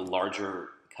from a larger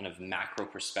kind of macro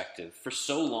perspective, for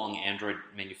so long Android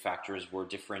manufacturers were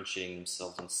differentiating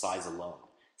themselves on size alone.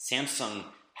 Samsung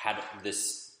had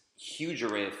this huge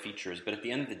array of features, but at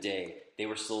the end of the day, they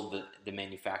were still the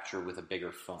manufacturer with a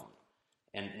bigger phone.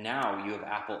 And now you have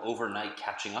Apple overnight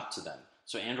catching up to them.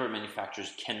 So Android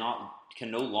manufacturers can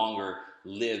no longer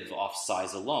live off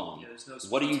size alone. Yeah, there's no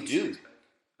what do you do?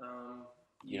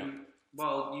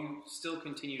 Well, you still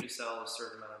continue to sell a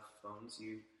certain amount of phones.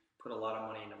 You put a lot of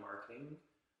money into marketing.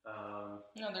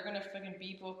 No, they're going to fucking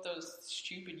beat both those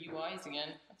stupid UIs again.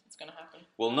 That's what's going to happen.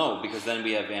 Well, no, because then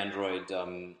we have Android...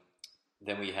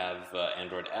 Then we have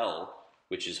Android L,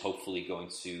 which is hopefully going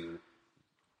to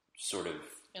sort of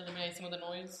eliminate some of the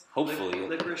noise. Hopefully,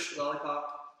 Licorice,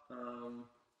 Lollipop.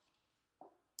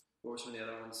 What were some of the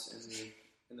other ones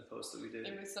in the post that we did?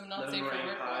 There was some not safe for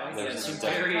work. There's some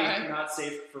very not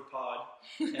safe for pod.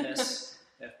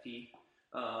 NSFP.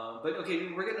 But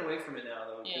okay, we're getting away from it now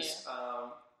though, because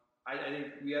I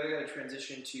think we either got to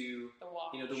transition to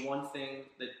the one thing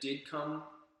that did come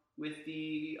with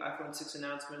the iPhone 6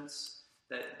 announcements.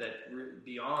 That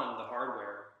beyond the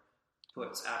hardware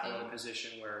puts Apple in a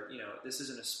position where this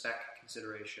isn't a spec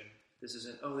consideration. This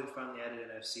isn't they finally added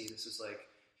NFC. This is like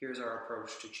here's our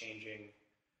approach to changing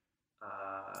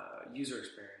user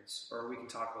experience. Or we can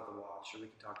talk about the watch, or we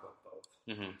can talk about both.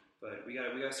 Mm-hmm. But we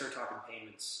got to start talking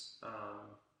payments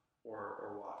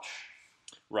or watch.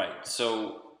 Right.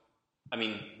 So I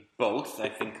mean both. I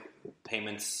think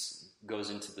payments goes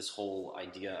into this whole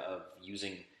idea of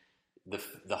using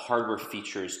the hardware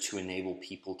features to enable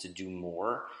people to do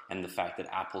more, and the fact that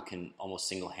Apple can almost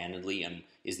single-handedly and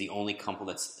is the only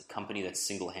company that's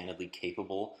single-handedly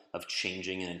capable of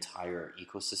changing an entire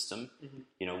ecosystem.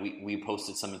 Mm-hmm. We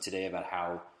posted something today about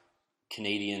how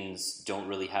Canadians don't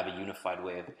really have a unified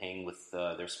way of paying with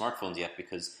their smartphones yet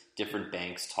because different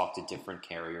banks talk to different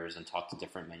carriers and talk to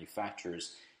different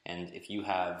manufacturers, and if you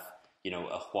have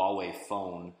a Huawei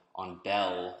phone on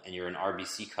Bell and you're an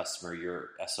RBC customer,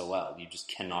 you're SOL. You just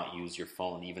cannot use your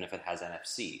phone even if it has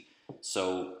NFC.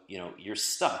 So, you're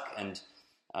stuck. And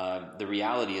the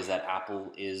reality is that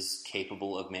Apple is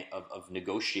capable of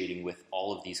negotiating with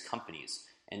all of these companies.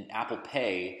 And Apple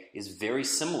Pay is very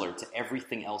similar to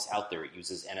everything else out there. It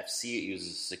uses NFC, it uses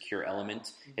a secure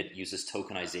element, it uses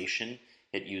tokenization,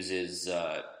 it uses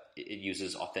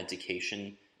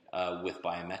authentication with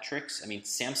biometrics. I mean,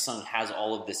 Samsung has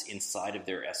all of this inside of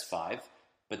their S5,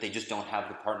 but they just don't have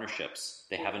the partnerships.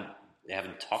 They haven't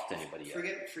talked to anybody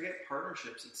yet. Forget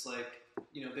partnerships. It's like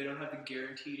they don't have the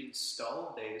guaranteed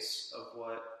install base of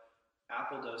what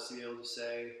Apple does to be able to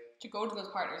say, to go to those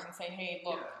partners and say, hey,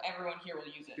 look, everyone here will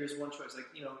use it. Here's one choice. Like,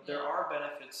 there are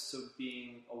benefits to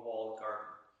being a walled garden.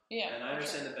 Yeah. And I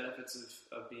understand the benefits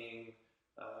of being,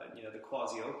 the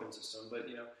quasi-open system. But,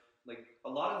 like a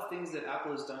lot of things that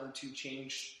Apple has done to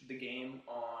change the game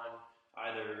on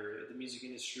either the music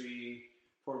industry,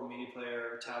 portable media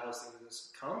player, tablets, things like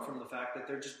this, come from the fact that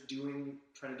they're just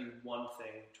trying to do one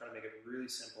thing, trying to make it really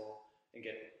simple and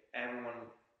get everyone,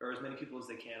 or as many people as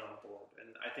they can, on board.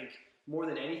 And I think more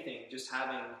than anything, just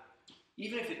having,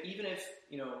 even if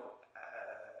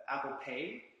Apple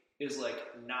Pay is like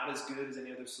not as good as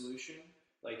any other solution.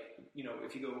 Like,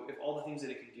 if all the things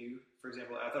that it can do, for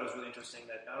example, I thought it was really interesting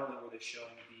that not only were they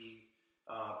showing the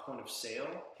point of sale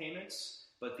payments,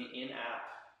 but the in-app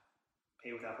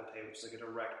Pay with Apple Pay, which is like a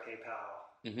direct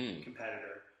PayPal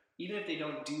competitor. Even if they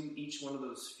don't do each one of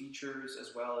those features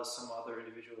as well as some other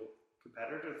individual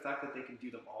competitor, the fact that they can do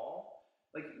them all,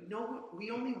 like, no, we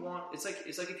only want, it's like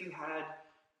if you had,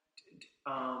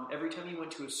 every time you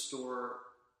went to a store,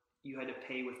 you had to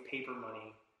pay with paper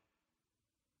money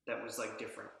that was like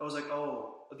different. I was like,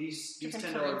 these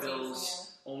 $10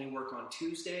 bills only work on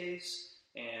Tuesdays,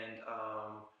 and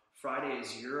Friday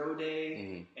is Euro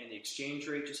Day, and the exchange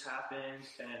rate just happened.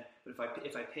 But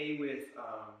if I pay with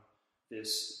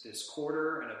this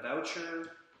quarter and a voucher,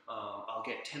 I'll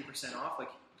get 10% off. Like,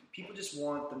 people just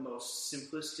want the most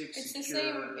simplistic,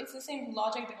 secure. It's the same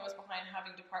logic that goes behind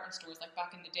having department stores. Like,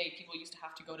 back in the day, people used to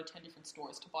have to go to 10 different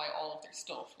stores to buy all of their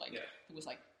stuff. Like, it was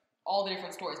like all the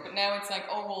different stores. But now it's like,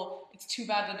 it's too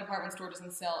bad the department store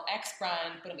doesn't sell X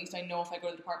brand, but at least I know if I go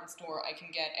to the department store, I can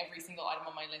get every single item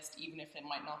on my list, even if it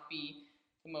might not be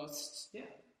the most... Yeah.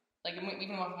 Like, even if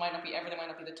it might not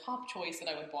be the top choice that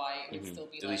I would buy, it would still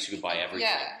be at least you could buy everything.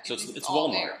 Yeah. So it's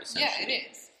Walmart, there. Essentially. Yeah,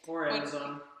 it is. Or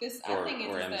Amazon. Other thing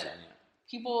is Amazon, that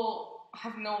people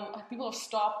have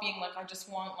stopped being like,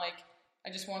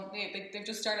 they've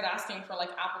just started asking for like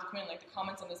Apple to come in. Like, the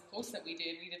comments on this post that we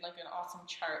did like an awesome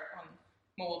chart on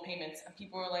mobile payments, and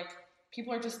people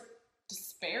are just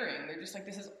despairing. They're just like,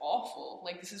 this is awful.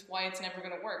 Like, this is why it's never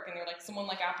going to work. And they're like, someone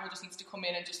like Apple just needs to come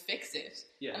in and just fix it.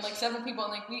 Yes. And like several people,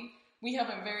 and like we have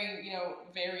a very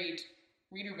varied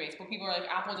reader base, but people are like,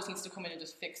 Apple just needs to come in and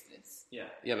just fix this. Yeah,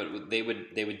 but they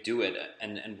would do it,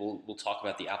 and we'll talk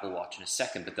about the Apple Watch in a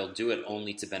second, but they'll do it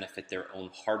only to benefit their own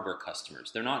hardware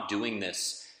customers. They're not doing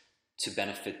this to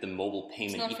benefit the mobile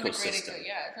payment ecosystem.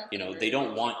 They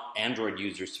don't want Android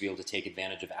users to be able to take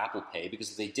advantage of Apple Pay,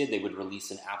 because if they did, they would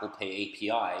release an Apple Pay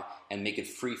API and make it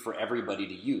free for everybody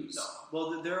to use. No,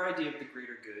 well, their idea of the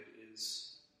greater good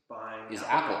is buying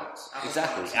Apple.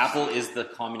 Exactly. Apple is the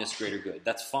communist greater good.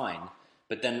 That's fine.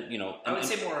 But then, I would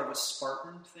say more of a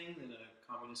Spartan thing than a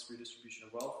communist redistribution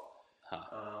of wealth.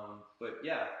 But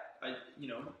yeah,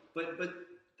 but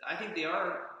I think they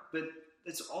are, but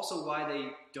it's also why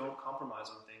they don't compromise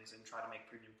on things and try to make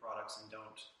premium products and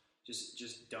don't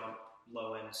just dump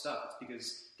low-end stuff. It's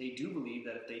because they do believe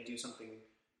that if they do something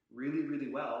really,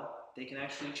 really well, they can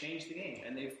actually change the game.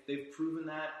 And they've proven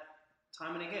that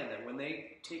time and again, that when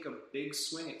they take a big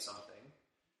swing at something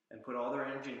and put all their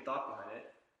energy and thought behind it,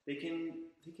 they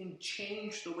can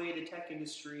change the way the tech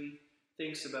industry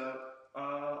thinks about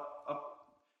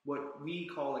what we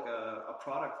call like a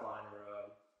product line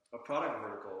or a product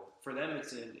vertical. For them,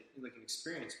 it's an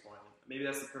experience point. Maybe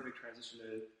that's the perfect transition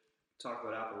to talk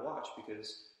about Apple Watch,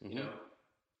 because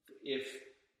if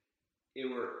it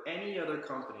were any other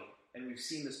company, and we've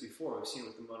seen this before, we've seen it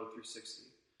with the Moto 360,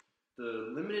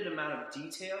 the limited amount of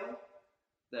detail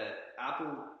that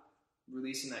Apple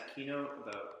released in that keynote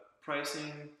about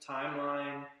pricing,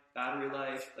 timeline, battery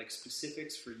life, like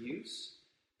specifics for use,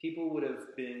 people would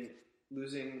have been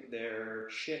losing their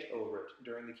shit over it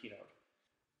during the keynote.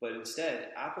 But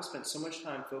instead, Apple spent so much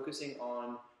time focusing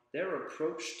on their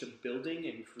approach to building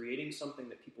and creating something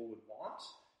that people would want,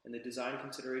 and the design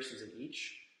considerations in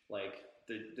each, like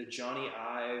the Johnny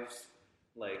Ive,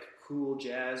 like cool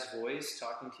jazz voice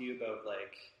talking to you about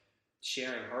like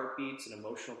sharing heartbeats and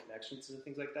emotional connections and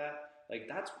things like that. Like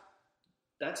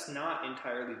that's not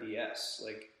entirely BS.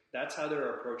 Like, that's how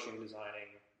they're approaching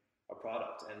designing a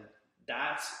product, and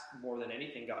that's more than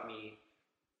anything got me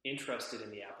interested in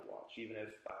the Apple Watch, even if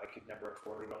I could never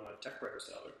afford it on a tech breaker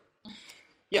seller.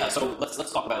 Yeah, so let's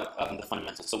talk about the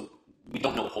fundamentals. So we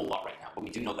don't know a whole lot right now, but we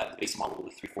do know that the base model will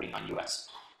be $349 US.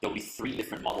 There'll be 3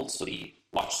 different models. So the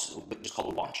Watch, just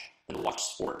called the Watch, and the Watch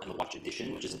Sport, and the Watch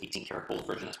Edition, which is an 18-karat gold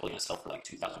version that's probably going to sell for like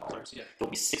 $2,000. Yeah. There'll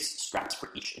be 6 straps for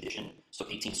each edition, so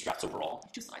 18 straps overall.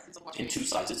 2 sizes of Watch. In 2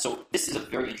 sizes. So this is a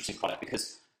very interesting product,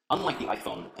 because unlike the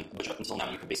iPhone, which up until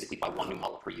now you can basically buy one new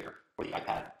model per year, or the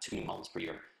iPad, 2 new models per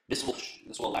year. This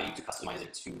will allow you to customize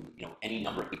it to any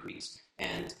number of degrees.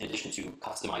 And in addition to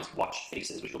customized watch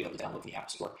faces, which you'll be able to download from the App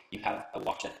Store, you have a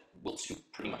watch that will suit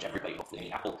pretty much everybody. Hopefully, I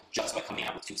mean, Apple, just by coming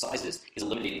out with 2 sizes, is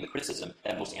eliminating the criticism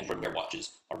that most Android Wear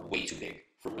watches are way too big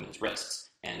for women's wrists.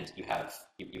 And you have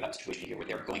a situation here where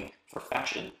they're going for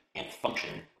fashion and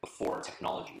function before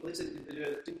technology. Well,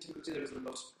 typically, there's the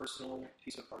most personal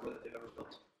piece of hardware that they've ever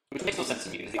built. Which makes no sense to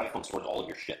me because the iPhone stores all of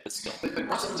your shit, but still. But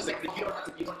also, just like, you don't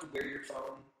have to wear your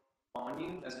phone on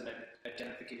you as an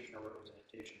identification or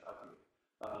representation of you.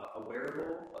 A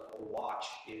wearable, a watch,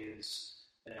 is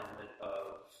an element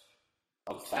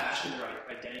of fashion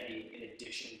or identity in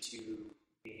addition to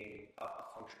being a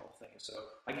functional thing. So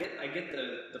I get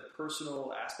the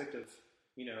personal aspect of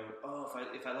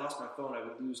if I lost my phone, I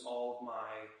would lose all of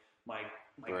my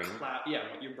cloud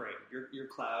your brain your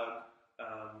cloud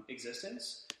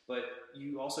existence, but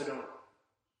you also don't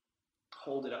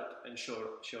hold it up and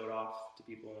show it off to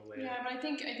people in a way. Yeah, but I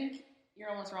think you're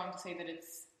almost wrong to say that it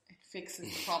fixes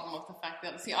the problem of the fact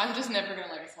that, see, I'm just never going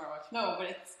to like a smartwatch. No, but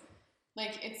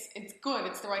it's good.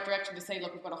 It's the right direction to say,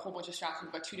 look, we've got a whole bunch of straps,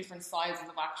 we've got 2 different sizes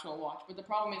of actual watch. But the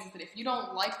problem is that if you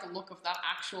don't like the look of that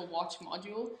actual watch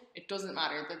module, it doesn't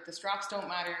matter. The straps don't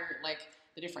matter, like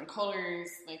the different colors,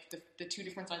 like the 2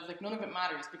 different sizes, like none of it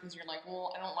matters because you're like,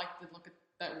 well, I don't like the look of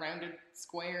that rounded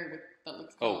square that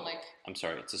looks kind of like... I'm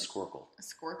sorry, it's a squircle. A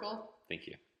squircle? Thank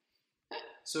you.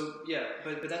 So, yeah,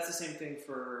 but that's the same thing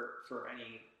for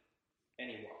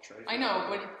any watch, right? I know,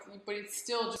 but it's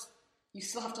still just... You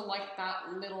still have to like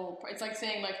that little... It's like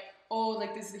saying, like, oh,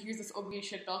 like, here's this ugly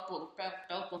shit belt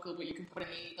buckle, but you can put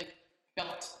any, like,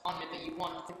 belt on it that you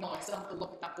want. It's like, no, I still have to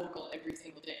look at that buckle every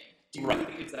single day. Do you really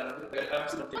think it's that ugly? I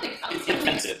absolutely don't think it's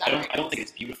offensive. I don't think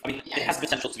it's beautiful. I mean, it has the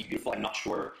potential to be beautiful. I'm not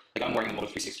sure. Like, I'm wearing a Moto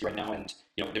 360 right now, and,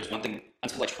 there's one thing,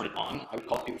 until I turn it on, I would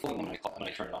call it beautiful, and when I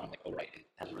turn it on, I'm like, oh, right, it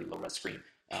has a really low-res screen.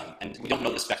 And we don't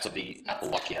know the specs of the Apple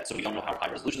Watch yet, so we don't know how high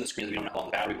resolution the screen is, we don't know how long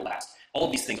the battery will last. All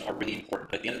of these things are really important,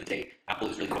 but at the end of the day, Apple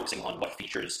is really focusing on what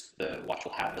features the watch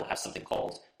will have. It'll have something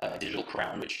called a digital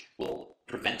crown, which will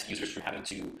prevent users from having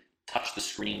to touch the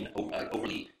screen,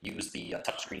 overly use the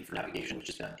touch screen for navigation, which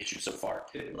has been an issue so far.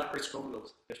 BlackBerry scroll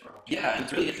wheels. Yeah, and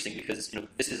it's really interesting because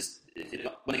this is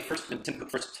when Tim Cook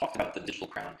first talked about the digital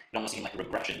crown, it almost seemed like a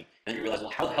regression. And then you realize, well,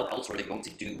 how the hell else are they going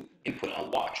to do input on a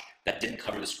watch that didn't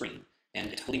cover the screen? And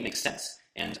it totally makes sense.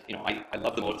 And I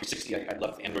love the Moto 360. I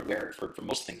love Android Wear for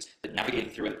most things. But navigating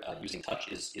through it using touch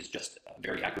is just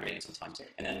very aggravating sometimes.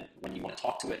 And then when you want to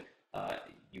talk to it,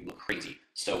 you look crazy.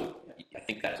 So I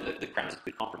think that the crown is a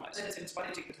good compromise. And it's funny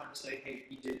to take the time to say, hey,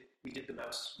 we did the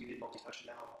mouse, we did multi-touch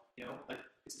now. Like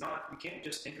it's not. We can't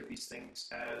just think of these things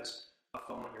as a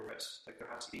phone on your wrist. Like there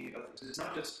has to be other things. It's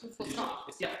not just digital.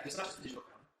 It's not just the digital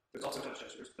crown. There's also touch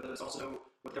gestures, but there's also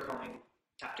what they're calling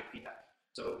haptic feedback.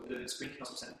 So the screen can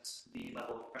also sense the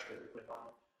level of pressure that you're putting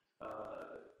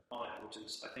on it, which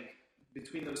is, I think,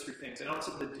 between those 3 things. And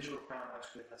also the digital crown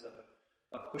actually has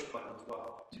a push button as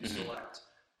well to select.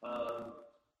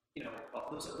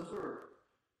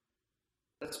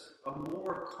 That's a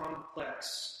more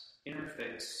complex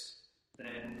interface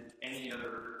than any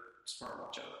other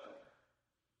smartwatch out there.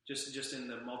 Just in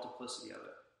the multiplicity of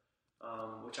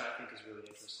it, which I think is really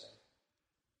interesting.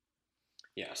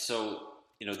 Yeah, so...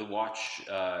 the watch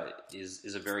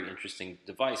is a very interesting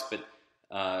device, but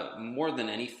more than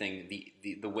anything,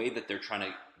 the way that they're trying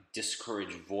to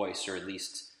discourage voice, or at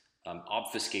least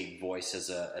obfuscate voice as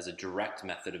a direct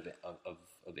method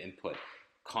of input,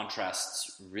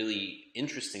 contrasts really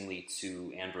interestingly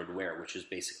to Android Wear, which is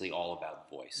basically all about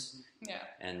voice. Mm-hmm.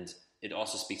 Yeah. And it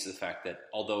also speaks to the fact that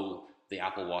although the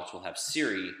Apple Watch will have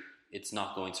Siri, it's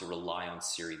not going to rely on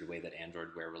Siri the way that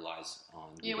Android Wear relies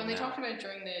on Google when they talked about it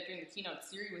during the keynote,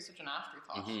 Siri was such an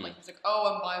afterthought. Mm-hmm. Like, it's like,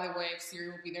 oh, and by the way, Siri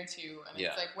will be there too. And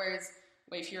it's like, whereas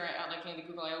if you're at like in the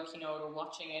Google I/O keynote or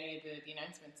watching any of the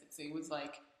announcements, it was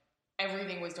like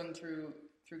everything was done through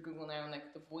Google now, and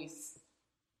like the voice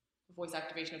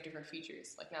activation of different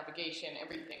features, like navigation,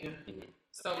 everything. Yeah. Mm-hmm.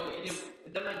 So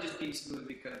that might just be smooth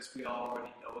because we all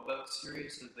already know about Siri,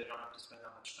 so they don't have to spend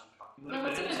that much time talking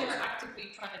about it. No, but they're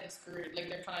actively trying to discourage, like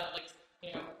they're trying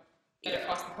to get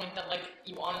across the point that like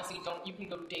you honestly you can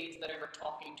go days without ever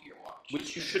talking to your watch.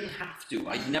 Which you shouldn't have to.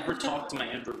 I never talk to my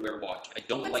Android Wear watch. I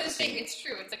don't like seeing... It's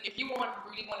true. It's like if you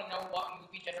really want to know what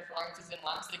movie Jennifer Lawrence is in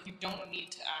last, like you don't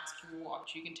need to ask your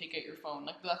watch. You can take out your phone.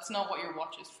 Like that's not what your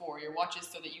watch is for. Your watch is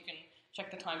so that you can check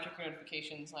the time, check your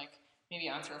notifications, like maybe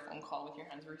answer a phone call with your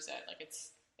hands reset. Like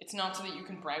it's not so that you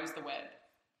can browse the web.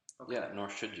 Okay. Yeah, nor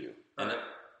should you. All right.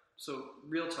 So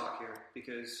real talk here,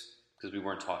 because we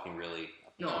weren't talking really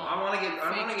No, I want to get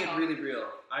talk. really real.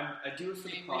 I do it for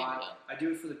the Really pod. real. I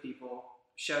do it for the people.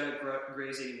 Shout out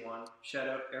Grays81. Shout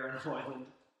out Aaron Hoyland.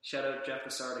 Shout out Jeff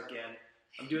Bessard again.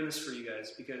 I'm doing this for you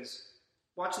guys because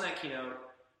watching that keynote,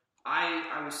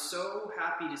 I was so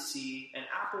happy to see, and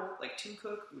Apple, like Tim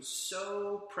Cook, was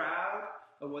so proud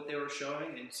of what they were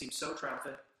showing and seemed so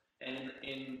triumphant.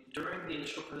 And during the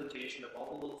initial presentation of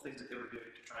all the little things that they were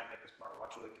doing to try and make a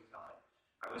smartwatch really compelling,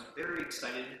 I was very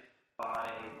excited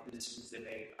by the decisions they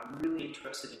made. I'm really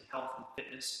interested in health and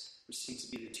fitness, which seems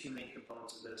to be the two main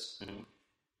components of this. Mm-hmm.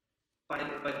 By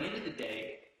the end of the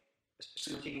day,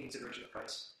 especially when taking into consideration the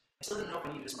price, I still didn't know if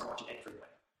I needed a smartwatch in any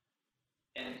freeway.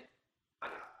 And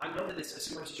I know that it's a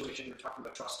similar situation we were talking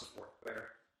about trust before, where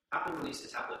Apple released a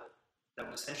tablet that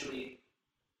was essentially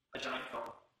a giant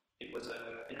phone. It was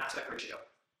an aspect ratio,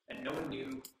 and no one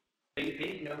knew. They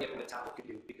didn't know yet what a tablet could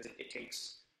do because it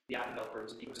takes the app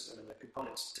developers and the ecosystem and the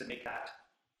components to make that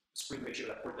screen ratio,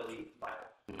 that portability viable.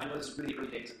 I know this is really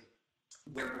early days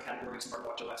in wearable category,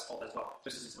 smartwatch OS, all that as well.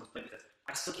 This is someone's playing with it.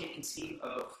 I still can't conceive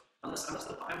of, unless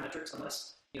the biometrics,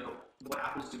 unless what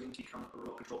Apple's doing to become a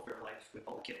remote control for your life with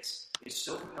all the kits is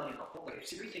so compelling and helpful. Like if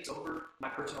Siri takes over my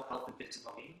personal health and fitness and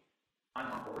well-being,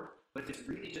 I'm on board. But if it's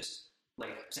really just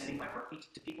like sending my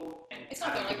heartbeat to people and it's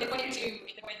not though. Like the way to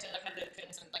like have the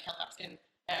fitness and like health apps can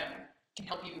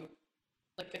help you.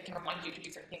 Like that can remind you to do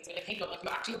certain things. Like hey, look, you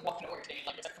actually have walked nowhere today.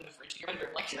 Like it's like from the fridge to your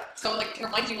bedroom. Like so, like can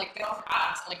remind you like get off your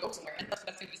ass and like go somewhere. And that's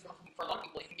useful for a lot of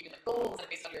people. It can give you like goals and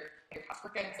based on your past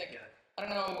workouts. Like I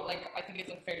don't know. Like I think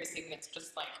it's unfair to say that it's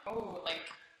just like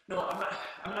No,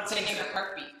 I'm not saying your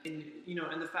heartbeat. And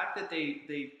and the fact that they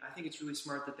I think it's really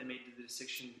smart that they made the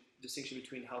distinction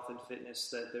between health and fitness.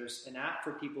 That there's an app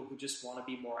for people who just want to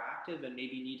be more active and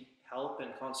maybe need help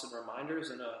and constant reminders,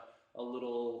 and a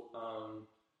little.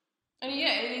 And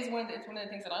yeah, it's one of the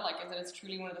things that I like is that it's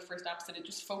truly one of the first apps that it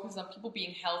just focuses on people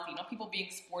being healthy, not people being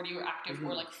sporty or active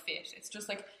or like fit. It's just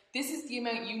like this is the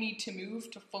amount you need to move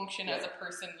to function as a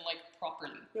person like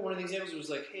properly. Yeah, one of the examples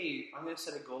was like, hey, I'm going to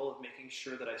set a goal of making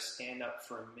sure that I stand up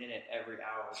for a minute every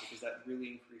hour because that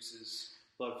really increases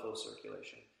blood flow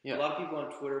circulation. Yeah. A lot of people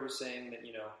on Twitter were saying that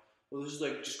well, this is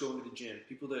like just going to the gym.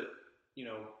 People that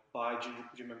buy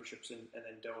gym memberships and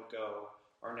then don't go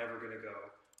are never going to go.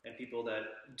 And people that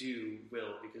do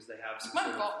will because they have some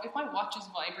if my watch is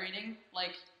vibrating,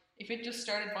 like if it just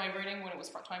started vibrating when it was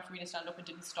time for me to stand up and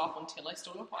didn't stop until I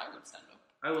stood up, I would stand up.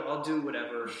 I'll do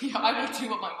whatever. I will do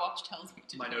what my watch tells me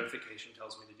to do. My notification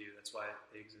tells me to do. That's why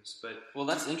they exist. But well,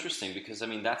 that's interesting because I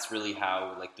mean that's really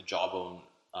how like the Jawbone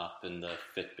up and the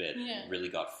Fitbit really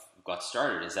got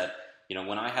started. Is that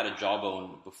when I had a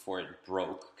Jawbone before it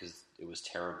broke because it was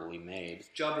terribly made.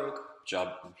 Shout out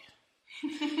Jawbroke.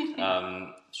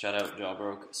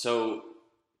 So,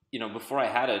 before I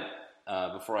had it,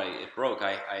 it broke,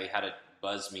 I had it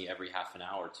buzz me every half an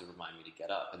hour to remind me to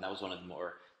get up, and that was one of the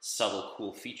more subtle,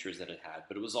 cool features that it had.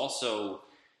 But it was also,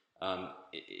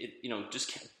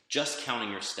 just counting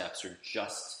your steps or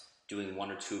just doing one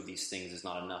or two of these things is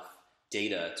not enough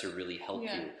data to really help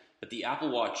you. But the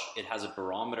Apple Watch, it has a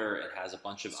barometer, it has a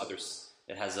bunch of others.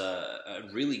 It has a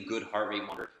really good heart rate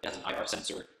monitor. It has an IR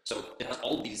sensor. So it has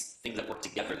all of these things that work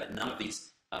together that none of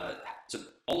these... so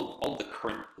all of the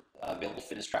current available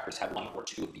fitness trackers have one or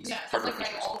two of these hardware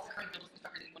features. All of the current fitness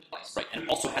trackers in one device. Right, and it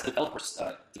also has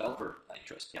developer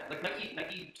interest. Yeah, like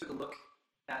Nike took a look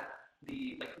at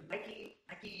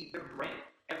Nike, their brand,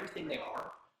 everything they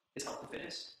are is health and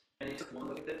fitness. And they took one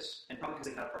look at this, and probably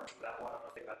because they had a partnership with Apple, I don't know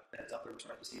if they got the heads up, they were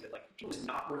smart to see that it was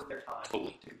not worth their time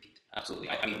to compete. Absolutely.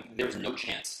 I mean, there's no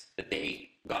chance that they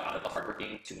got out of the hardware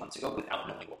game 2 months ago without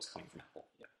knowing what was coming from Apple.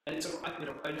 Yeah. And so,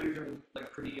 I know you're doing a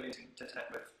pretty amazing tech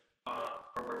with our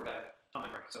work guy, Tom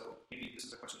and Rick, so maybe this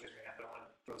is a question you guys are going to have, but I want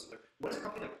to throw this out there. What does a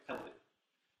company like Pebble do?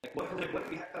 What do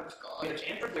we have? We have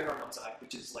Android Wear on one side,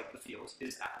 which is like the field,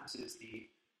 is Atoms, is the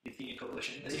Athenian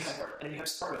Coalition, and then you have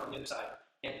Sparta on the other side.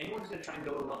 And anyone who's going to try and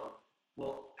go it alone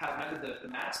will have neither the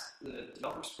mass, the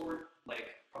developer support,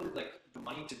 probably the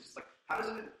money to just how does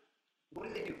it? What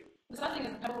do they do? The sad thing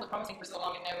is Pebble was promising for so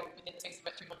long, and now within the space of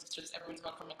about 3 months, it's just everyone's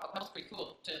gone from Pebble's pretty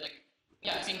cool to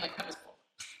being Pebble's cool.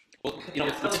 Well,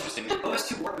 it's interesting.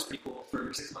 OS2 Warp was pretty cool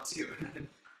for 6 months too.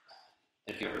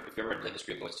 If you ever read the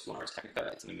history of OS2 on Ars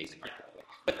Technica, it's an amazing article, by the way.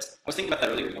 But I was thinking about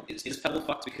that earlier. Is Pebble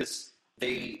fucked because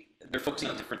they're focusing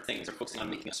on different things? They're focusing on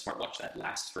making a smartwatch that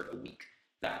lasts for a week,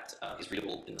 that is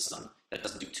readable in the sun, that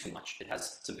doesn't do too much. It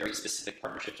has some very specific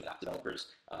partnerships with app developers.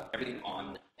 Everything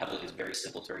on Pebble is very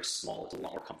simple, it's very small, it's a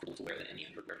lot more comfortable to wear than any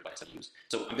Android Wear device I've used.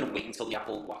 So I'm going to wait until the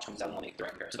Apple Watch comes out and I'll make the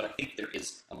right comparison. But I think there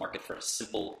is a market for a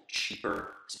simple,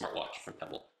 cheaper smartwatch from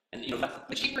Pebble. And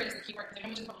the cheaper is the keyword, because how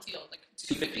much is Pebble Steel?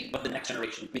 250, but the next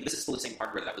generation, I mean, this is still the same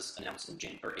hardware that was announced in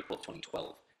April of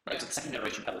 2012, right? So the second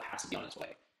generation Pebble has to be on its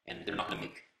way, and they're not going to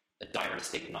make a dire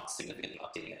mistake of not significantly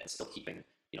updating it and still keeping,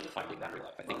 the 5-day battery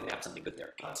life. I think they have something good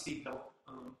there. Speed belt.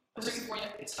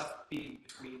 It's tough being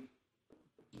between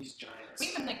these giants.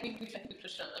 We've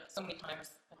touched on like so many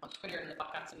times on Twitter and the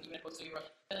podcast and even at Post Rush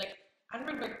that like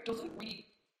Android Wear doesn't really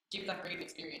give that great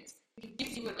experience. It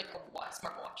gives you like a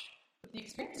smartwatch, but the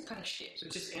experience is kind of shit. So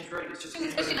it's just Android. It's just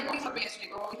especially like what we talked about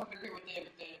yesterday, or what we talked about with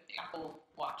the Apple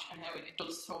Watch and how it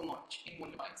does so much in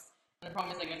one device. And the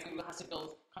problem is, I guess Google has to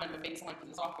build kind of a baseline for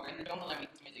the software, and they don't allow any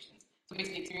customizations. So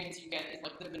basically, the experience you get is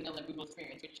like the vanilla Google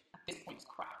experience, which at this point is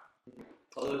crap.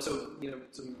 Although,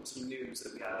 some news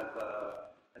that we have,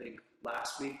 I think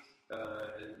last week,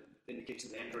 indicates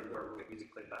that Android Wear will get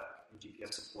music playback and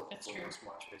GPS support for most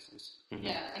watch faces. Mm-hmm.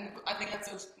 Yeah, and I think that's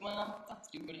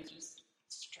stupid. It's just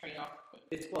straight off.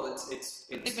 They've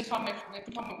been talking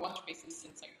about watch faces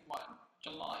since like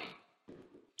July.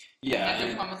 Yeah, and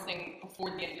they're promising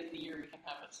before the end of the year we can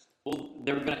have it. Well,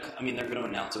 they're gonna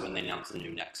announce it when they announce the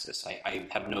new Nexus. I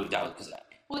have no doubt because that.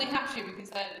 Well, they have to because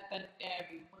that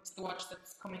what's the watch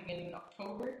that's coming in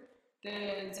October?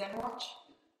 The Zen watch.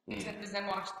 Except the Zen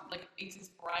watch, like Asus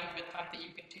bragged with the fact that you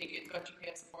can take it. It's got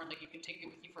GPS support. Like you can take it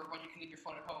with you for when you can leave your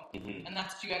phone at home, and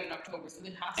that's due out in October. So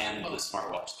it has to. And the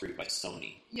Smartwatch 3 by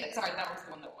Sony. Yeah, sorry, that was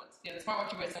the one that was. Yeah, the Smartwatch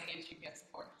 3 by Sony is GPS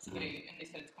support. So they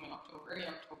said it's coming early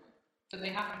October. So they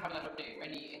have to have that update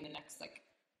ready in the next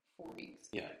 4 weeks.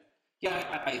 Yeah.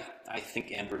 I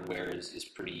think Android Wear is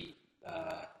pretty.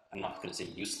 I'm not going to say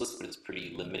useless, but it's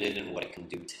pretty limited in what it can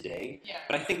do today. Yeah.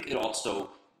 But I think it also,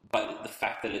 but the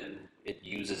fact that it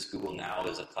uses Google Now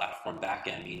as a platform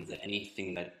backend means that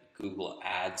anything that Google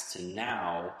adds to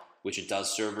Now, which it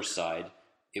does server side,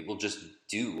 it will just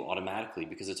do automatically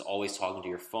because it's always talking to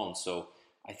your phone. So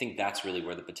I think that's really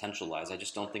where the potential lies. I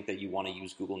just don't think that you want to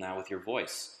use Google Now with your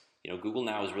voice. Google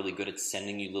Now is really good at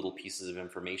sending you little pieces of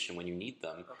information when you need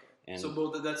them. Okay. And so,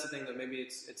 that's the thing that maybe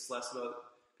it's less about,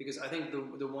 because I think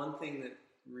the one thing that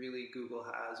really Google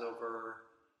has over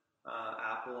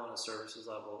Apple on a services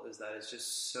level is that it's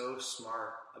just so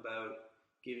smart about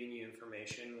giving you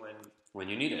information when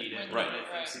you need it, right? When it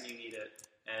thinks that you need it,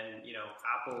 and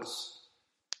Apple's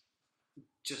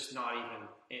just not even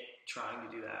trying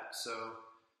to do that. So.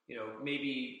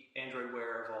 Maybe Android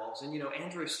Wear evolves, and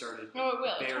Android started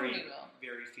very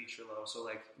feature low. So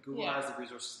Google has the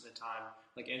resources and the time.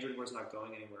 Android Wear's not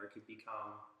going anywhere. It could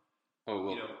become,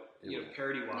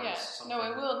 parity wise. Yeah, something. No,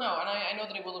 it will. No, and I know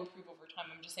that it will improve over time.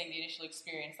 I'm just saying the initial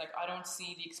experience. I don't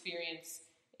see the experience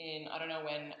in I don't know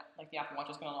when the Apple Watch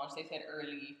is going to launch. They said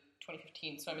early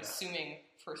 2015, so I'm assuming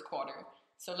first quarter.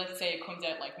 So let's say it comes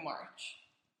out March.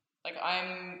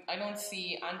 I don't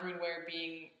see Android Wear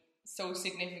being so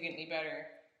significantly better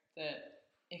that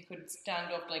it could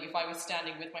stand up, if I was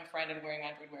standing with my friend and wearing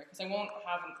Android Wear, because I won't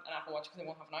have an Apple Watch because I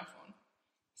won't have an iPhone.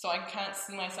 So I can't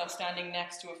see myself standing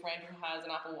next to a friend who has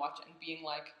an Apple Watch and being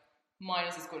mine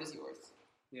is as good as yours.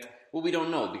 Yeah. Well, we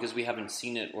don't know because we haven't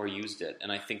seen it or used it,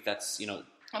 and I think that's,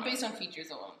 I'm based on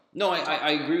features alone. No, I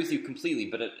agree with you completely,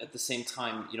 but at the same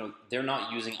time, they're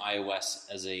not using iOS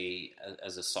as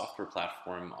a software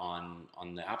platform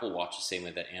on the Apple Watch the same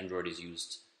way that Android is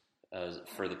used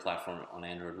for the platform on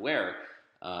Android Wear.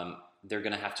 They're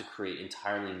going to have to create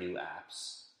entirely new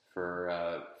apps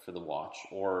for the watch,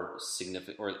 or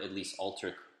at least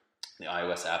alter the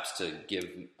iOS apps to give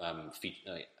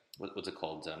what's it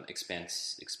called,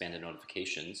 expanded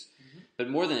notifications. Mm-hmm. But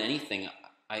more than anything,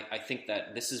 I think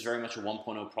that this is very much a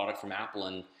 1.0 product from Apple,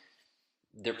 and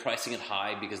they're pricing it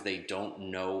high because they don't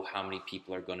know how many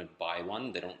people are going to buy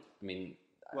one. They don't.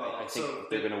 I think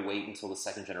they're going to wait until the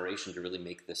second generation to really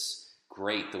make this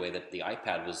great, the way that the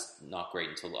iPad was not great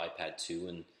until the iPad 2,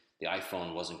 and the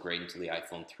iPhone wasn't great until the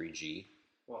iPhone 3G.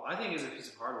 Well, I think as a piece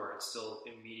of hardware, it's still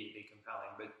immediately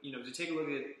compelling. But, to take a look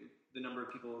at the number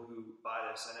of people who buy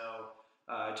this, I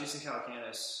know Jason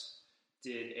Calacanis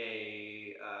did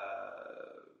a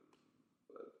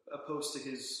post to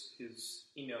his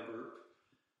email group.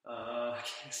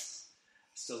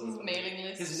 Still his mailing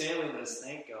list. His mailing list,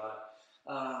 thank God.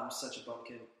 I'm such a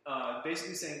bumpkin.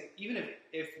 Basically saying, even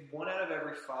if 1 out of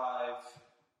every 5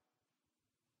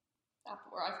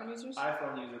 Apple or iPhone users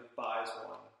buys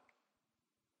one,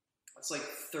 that's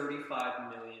 35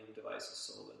 million devices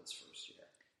sold in its first year.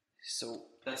 So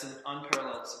that's an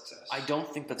unparalleled success. I don't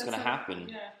think that's going to happen.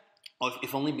 Yeah.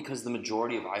 If only because the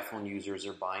majority of iPhone users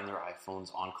are buying their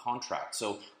iPhones on contract.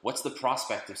 So what's the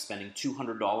prospect of spending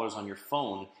 $200 on your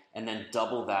phone and then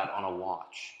double that on a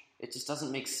watch? It just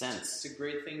doesn't make sense. It's a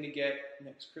great thing to get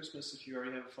next Christmas if you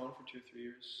already have a phone for 2 or 3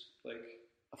 years.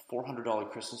 A $400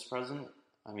 Christmas present?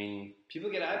 I mean, people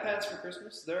get iPads for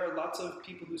Christmas. There are lots of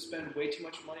people who spend way too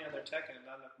much money on their tech and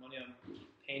not enough money on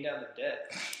paying down the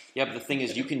debt. yeah, but the thing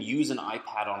is, you can use an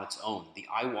iPad on its own. The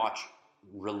iWatch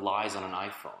relies on an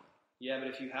iPhone. Yeah, but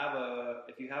if you have a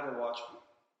watch,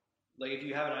 like if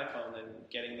you have an iPhone, then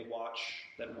getting the watch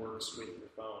that works with your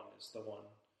phone is the one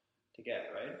to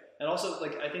get, right? And also,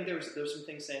 like, I think there's some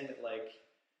things saying that, like,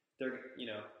 they're,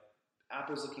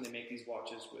 Apple's looking to make these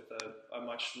watches with a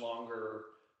much longer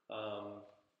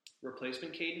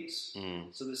replacement cadence.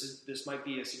 So this might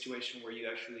be a situation where you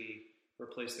actually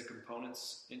replace the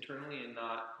components internally and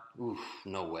not. Oof,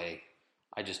 no way.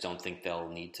 I just don't think they'll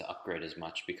need to upgrade as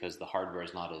much because the hardware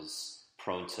is not as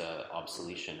prone to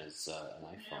obsolescence as an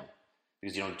iPhone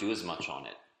because you don't do as much on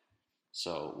it.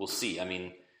 So we'll see. I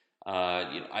mean,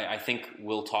 I think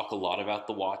we'll talk a lot about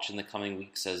the watch in the coming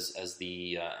weeks as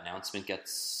the announcement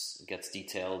gets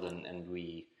detailed and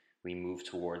we move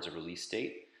towards a release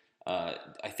date.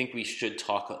 I think we should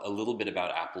talk a little bit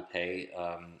about Apple Pay.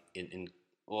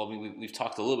 We've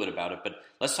talked a little bit about it, but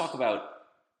let's talk about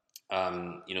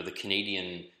the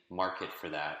Canadian market for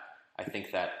that. I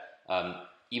think that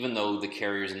even though the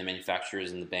carriers and the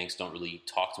manufacturers and the banks don't really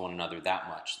talk to one another that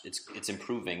much, it's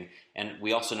improving. And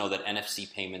we also know that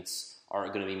NFC payments are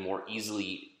going to be more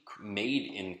easily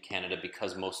made in Canada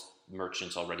because most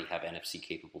merchants already have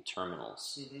NFC-capable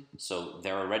terminals. So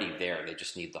they're already there. They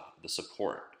just need the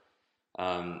support.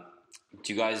 Do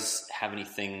you guys have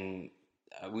anything?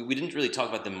 We didn't really talk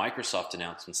about the Microsoft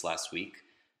announcements last week.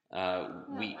 Are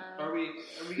we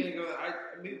gonna go?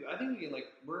 I think we can, like,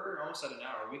 we're almost at an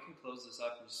hour. We can close this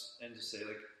up and just say,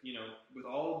 like, with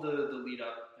all the lead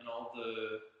up and all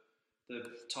the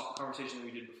talk conversation that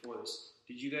we did before this,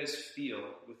 did you guys feel,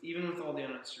 even with all the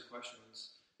unanswered questions,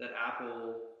 that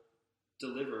Apple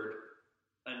delivered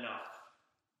enough?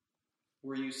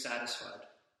 Were you satisfied?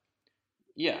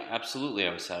 Yeah, absolutely.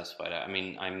 I was satisfied. I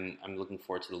mean, I'm looking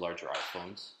forward to the larger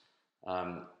iPhones.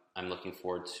 I'm looking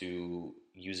forward to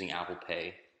using Apple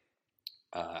Pay.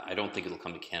 I don't think it'll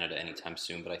come to Canada anytime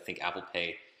soon, but I think Apple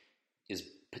Pay is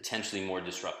potentially more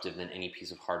disruptive than any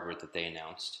piece of hardware that they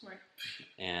announced. Right.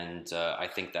 And I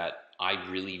think that I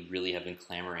really, really have been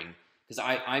clamoring because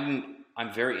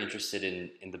I'm very interested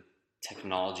in the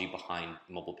technology behind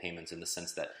mobile payments in the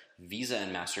sense that Visa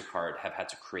and MasterCard have had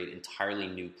to create entirely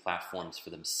new platforms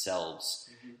for themselves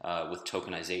with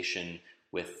tokenization,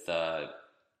 with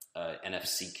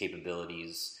NFC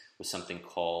capabilities, with something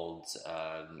called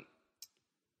I'm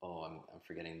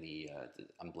forgetting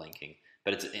I'm blanking,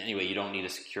 but it's anyway. You don't need a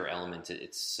secure element.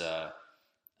 It's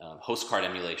host card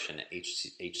emulation,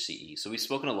 HCE. So we've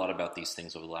spoken a lot about these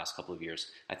things over the last couple of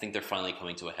years. I think they're finally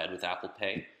coming to a head with Apple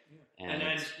Pay. Yeah. And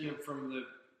from the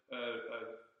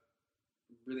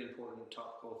really important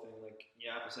topical thing, like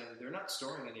Apple saying they're not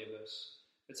storing any of this.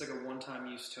 It's like a one-time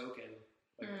use token.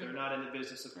 Like they're not in the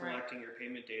business of collecting your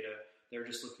payment data. They're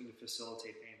just looking to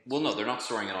facilitate payments. Well, no, they're not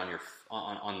storing it on your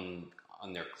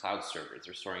on their cloud servers.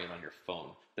 They're storing it on your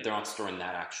phone, but they're not storing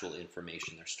that actual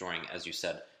information. They're storing, as you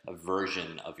said, a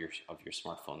version of your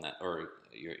smartphone or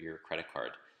your credit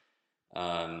card.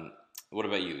 What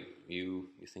about you? You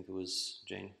think it was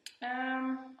Jane?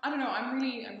 I don't know. I'm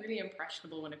really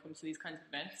impressionable when it comes to these kinds of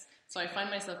events. So I find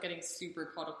myself getting super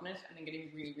caught up in it and then getting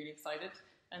really, really excited.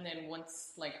 And then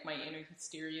once, like, my inner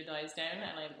hysteria dies down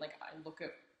and I look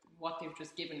at what they've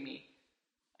just given me,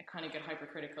 I kind of get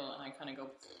hypercritical and I kind of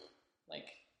go, like,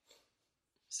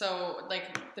 so,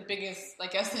 like, the biggest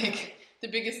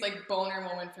boner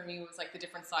moment for me was, like, the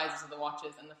different sizes of the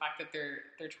watches and the fact that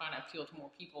they're trying to appeal to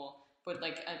more people. But,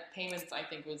 like, payments, I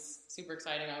think, was super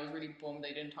exciting. I was really bummed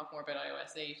they didn't talk more about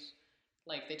iOS 8.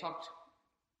 Like, they talked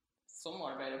some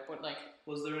more about it, but, like,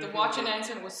 the watch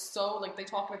announcement was so, like, they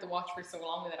talked about the watch for so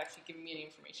long without actually giving me any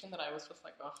information that I was just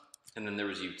like, ugh. And then there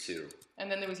was U2. And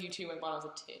then there was U2 when I was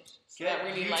a tit. So Get that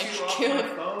really, U2 like, off killed.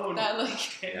 my phone. That,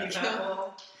 like,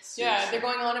 Apple. yeah, they're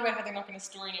going on about how they're not going to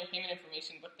store any of your payment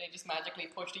information, but they just magically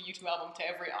pushed a U2 album to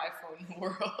every iPhone in the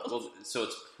world. Well, so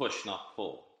it's push, not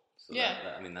pull. So yeah.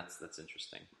 That's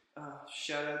interesting.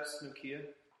 Shout outs Nokia.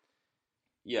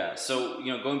 Yeah, so,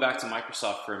 going back to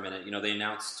Microsoft for a minute, they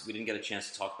announced, we didn't get a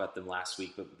chance to talk about them last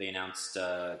week, but they announced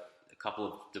a couple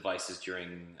of devices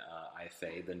during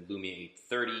IFA, the Lumia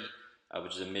 830,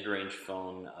 which is a mid-range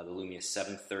phone, the Lumia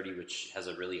 730, which has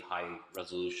a really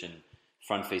high-resolution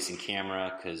front-facing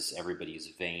camera because everybody's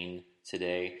vain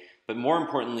today. But more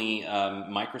importantly,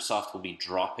 Microsoft will be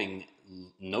dropping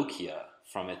Nokia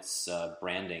from its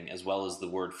branding, as well as the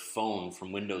word phone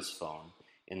from Windows Phone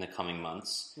in the coming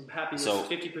months. I'm happy with So-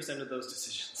 50% of those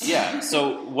decisions. Yeah,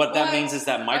 so what that Well, means is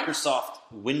that Microsoft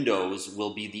Windows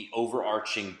will be the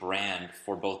overarching brand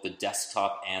for both the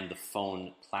desktop and the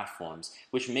phone platforms,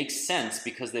 which makes sense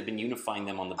because they've been unifying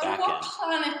them on the On back what end.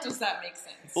 planet does that make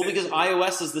sense? Well, because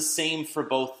iOS is the same for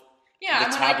both Yeah, the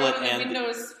and when tablet I go to the and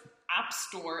Windows App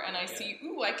Store and I see,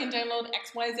 ooh, I can download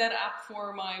XYZ app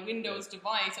for my Windows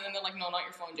device, and then they're like, no, not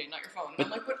your phone, Jane, not your phone. But-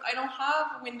 I'm like, but I don't have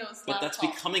a Windows but laptop. that's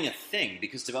becoming a thing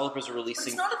because developers are But releasing.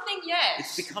 it's not a thing yet.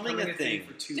 It's becoming a thing.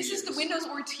 for 2 This years. is the Windows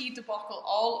RT debacle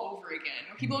all over again,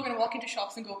 where people are going to walk into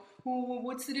shops and go, oh,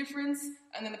 what's the difference?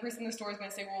 And then the person in the store is going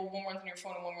to say, well, one runs on your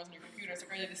phone and one runs on your computer. So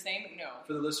are they the same? No.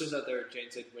 For the listeners out there, Jane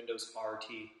said Windows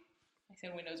RT. I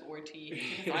said Windows RT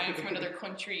because I am from another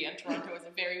country and Toronto is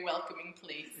a very welcoming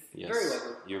place. Yes, Very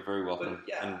welcome. You're very welcome, But,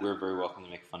 yeah. and we're very welcome to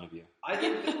make fun of you. I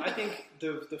think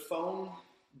the phone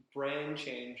brand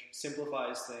change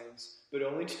simplifies things, but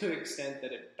only to the extent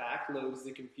that it backloads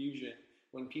the confusion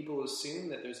when people assume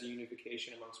that there's a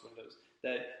unification amongst Windows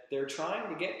that they're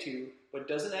trying to get to, but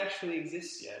doesn't actually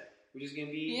exist yet, which is going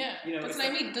to be, Yeah, you know, that's it's what I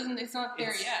like- mean. It's not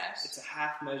there yet. It's a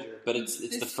half measure. But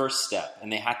it's the first step,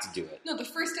 and they had to do it. No, the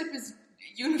first step is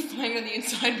unifying on the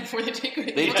inside before they take away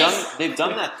the They've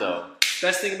done that though.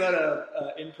 Best thing about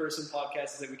a in-person podcast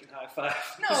is that we can high five.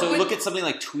 No, So but look at something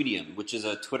like Tweetium, which is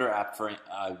a Twitter app for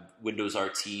Windows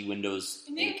RT, Windows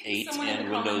I think 8, someone in and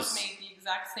the comments Windows. made the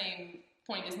exact same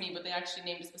point as me, but they actually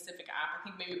named a specific app. I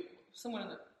think maybe one of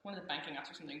the banking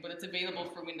apps or something, but it's available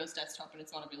for Windows desktop and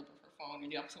it's not available for phone, or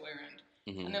the opposite way around.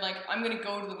 Mhm. And they're like, I'm going to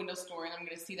go to the Windows store and I'm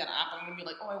going to see that app, and I'm going to be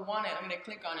like, oh, I want it. I'm going to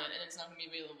click on it, and it's not going to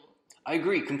be available. I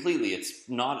agree completely. It's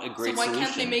not a great So why solution.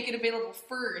 can't they make it available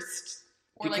first?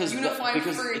 Or because like unify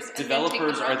because first it's and then take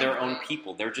developers the are their running own for it?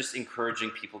 people. They're just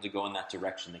encouraging people to go in that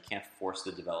direction. They can't force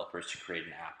the developers to create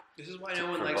an app. This is why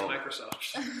no one likes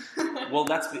Microsoft. Well,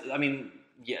 I mean,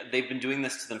 yeah, they've been doing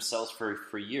this to themselves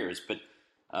for years, but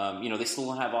they still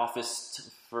don't have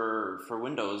Office for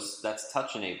Windows that's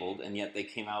touch enabled, and yet they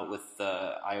came out with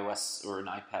iOS or an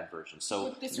iPad version. So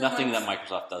Well, this nothing that reminds-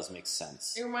 Microsoft does makes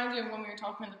sense. It reminds me of when we were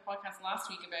talking on the podcast last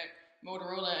week about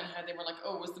Motorola and how they were like,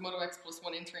 oh, it was the Moto X Plus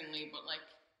 1 internally, but like,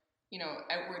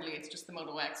 outwardly it's just the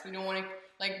Moto X. We don't want to,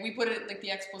 like, we put it like the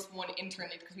X Plus 1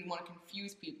 internally because we want to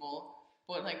confuse people,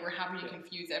 but like we're happy to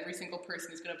confuse every single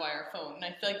person who's going to buy our phone. And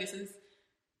I feel like this is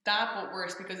that, but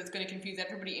worse, because it's going to confuse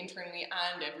everybody internally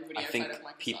and everybody I outside think of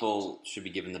Microsoft. people should be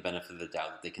given the benefit of the doubt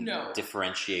that they can No.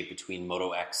 differentiate between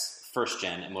Moto X first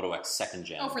gen and Moto X second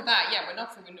gen. Oh, for that, yeah, but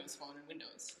not for Windows Phone and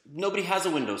Windows. Nobody has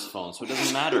a Windows phone, so it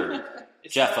doesn't matter.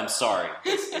 It's Jeff, not- I'm sorry.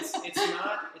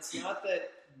 It's not that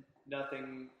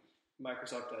nothing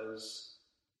Microsoft does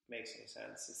makes any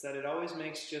sense. It's that it always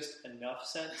makes just enough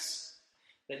sense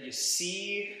that you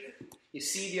see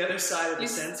the other side of the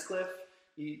Yes. sense cliff.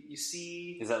 You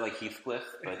see. Is that like Heathcliff?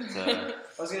 But I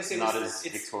was going to say not it's,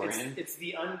 as Victorian? It's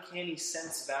the uncanny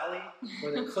sense valley,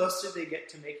 where the closer they get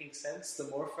to making sense, the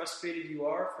more frustrated you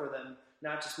are for them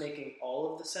not just making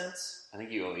all of the sense. I think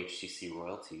you owe HTC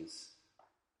royalties.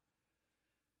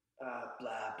 Blah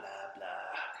blah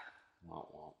blah.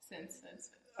 Well. Since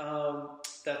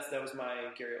That was my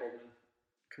Gary Oldman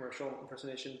commercial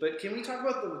impersonation. But can we talk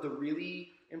about the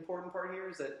really important part here?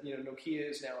 Is that Nokia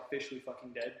is now officially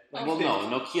fucking dead. Like, Well, no,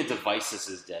 Nokia Devices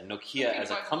is dead. Nokia Nokia as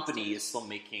a Devices company is is still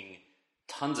making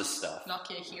tons of stuff.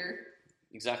 Nokia here.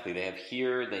 Exactly. They have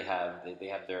here. They have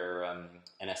their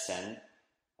NSN.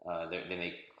 They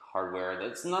make hardware.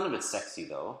 None of it's sexy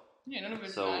though. Yeah, none of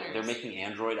it So matters. they're making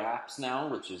Android apps now,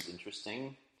 which is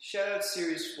interesting. Shout out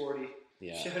Series 40.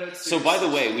 Yeah. Shout out So Series by the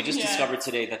way, we just Yeah. discovered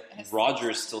today that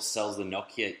Rogers still sells the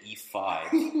Nokia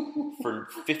E5 for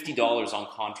 $50 on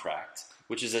contract,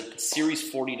 which is a Series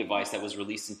 40 device that was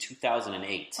released in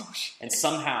 2008, Oh, shit. and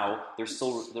somehow they're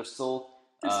still They're still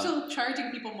charging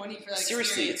people money for that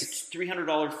seriously, experience. it's a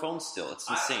 $300 phone still. It's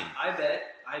insane. I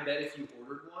bet if you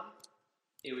ordered one,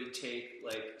 it would take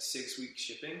like 6 weeks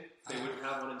shipping. They wouldn't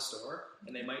have one in store,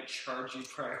 and they might charge you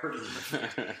priority.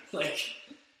 Like,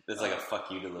 There's like a fuck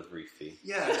you delivery fee.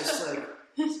 yeah, just like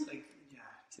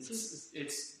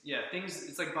things.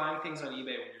 It's like buying things on eBay when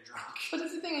you're drunk. But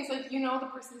that's the thing, it's like, the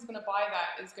person who's going to buy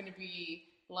that is going to be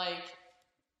like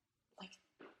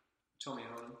Tony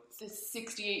Honan. this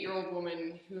 68-year-old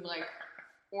woman who like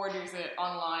orders it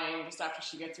online just after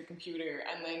she gets her computer,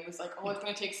 and then was like, oh, it's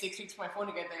going to take 6 weeks for my phone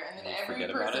to get there, and then And every forget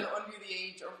about person it. under the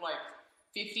age of like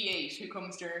 58 who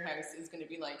comes to her house is going to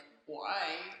be like,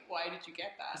 why did you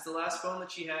get It's that? the last phone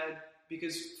that she had,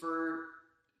 because for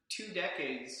 2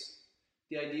 decades,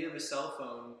 the idea of a cell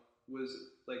phone was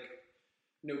like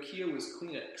Nokia was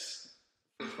Kleenex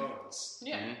phones.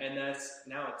 Yeah. And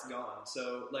now it's gone.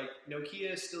 So like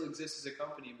Nokia still exists as a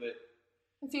company, but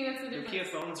See, that's the difference. Nokia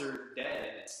phones are dead,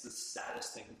 and it's the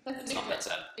saddest thing. That's It's not that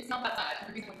sad. It's not that sad.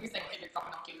 The reason when you're saying, okay, you're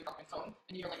dropping Nokia, you're dropping phone,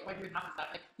 and you're like, why do you have that?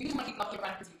 Like, you just want to keep Nokia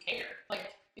around because you care.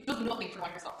 Like, it does nothing for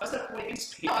Microsoft. That's not what it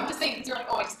is. No, I'm just saying, you're like,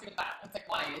 oh, I disagree with that. It's like,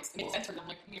 why? It makes sense for them.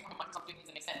 Like, me from Microsoft doing this,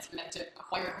 it makes sense for them to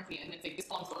acquire a company and then say, this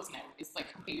belongs to us now. It's like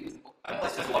completely reasonable.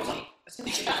 That's a lot of money.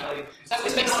 That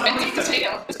was an expensive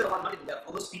potato. They spent a lot of money to get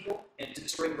all those people and to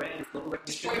destroy the brand with local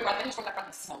recognition. Destroy your brand, then destroy that brand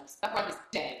themselves. That brand was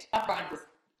dead. That brand was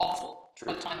awful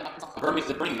by the time that Microsoft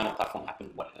The Burning Memo platform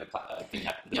happened.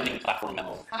 The Burning Platform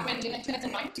Memo. happened in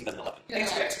 2009? 2011.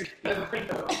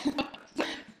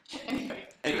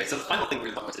 Anyway. So the final thing we're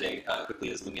going to talk about today, quickly,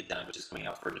 is Lumia 10, which is coming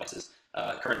out for devices.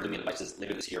 Current Lumia devices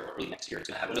later this year or early next year. It's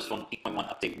going to have Windows Phone 8.1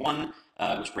 Update 1,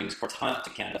 which brings Cortana to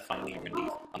Canada finally. I'm going to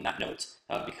leave on that note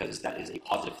because that is a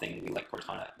positive thing. We like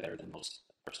Cortana better than most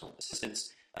personal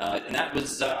assistants. And that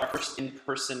was our first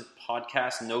in-person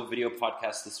podcast. No video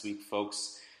podcast this week,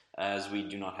 folks, as we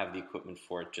do not have the equipment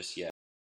for it just yet.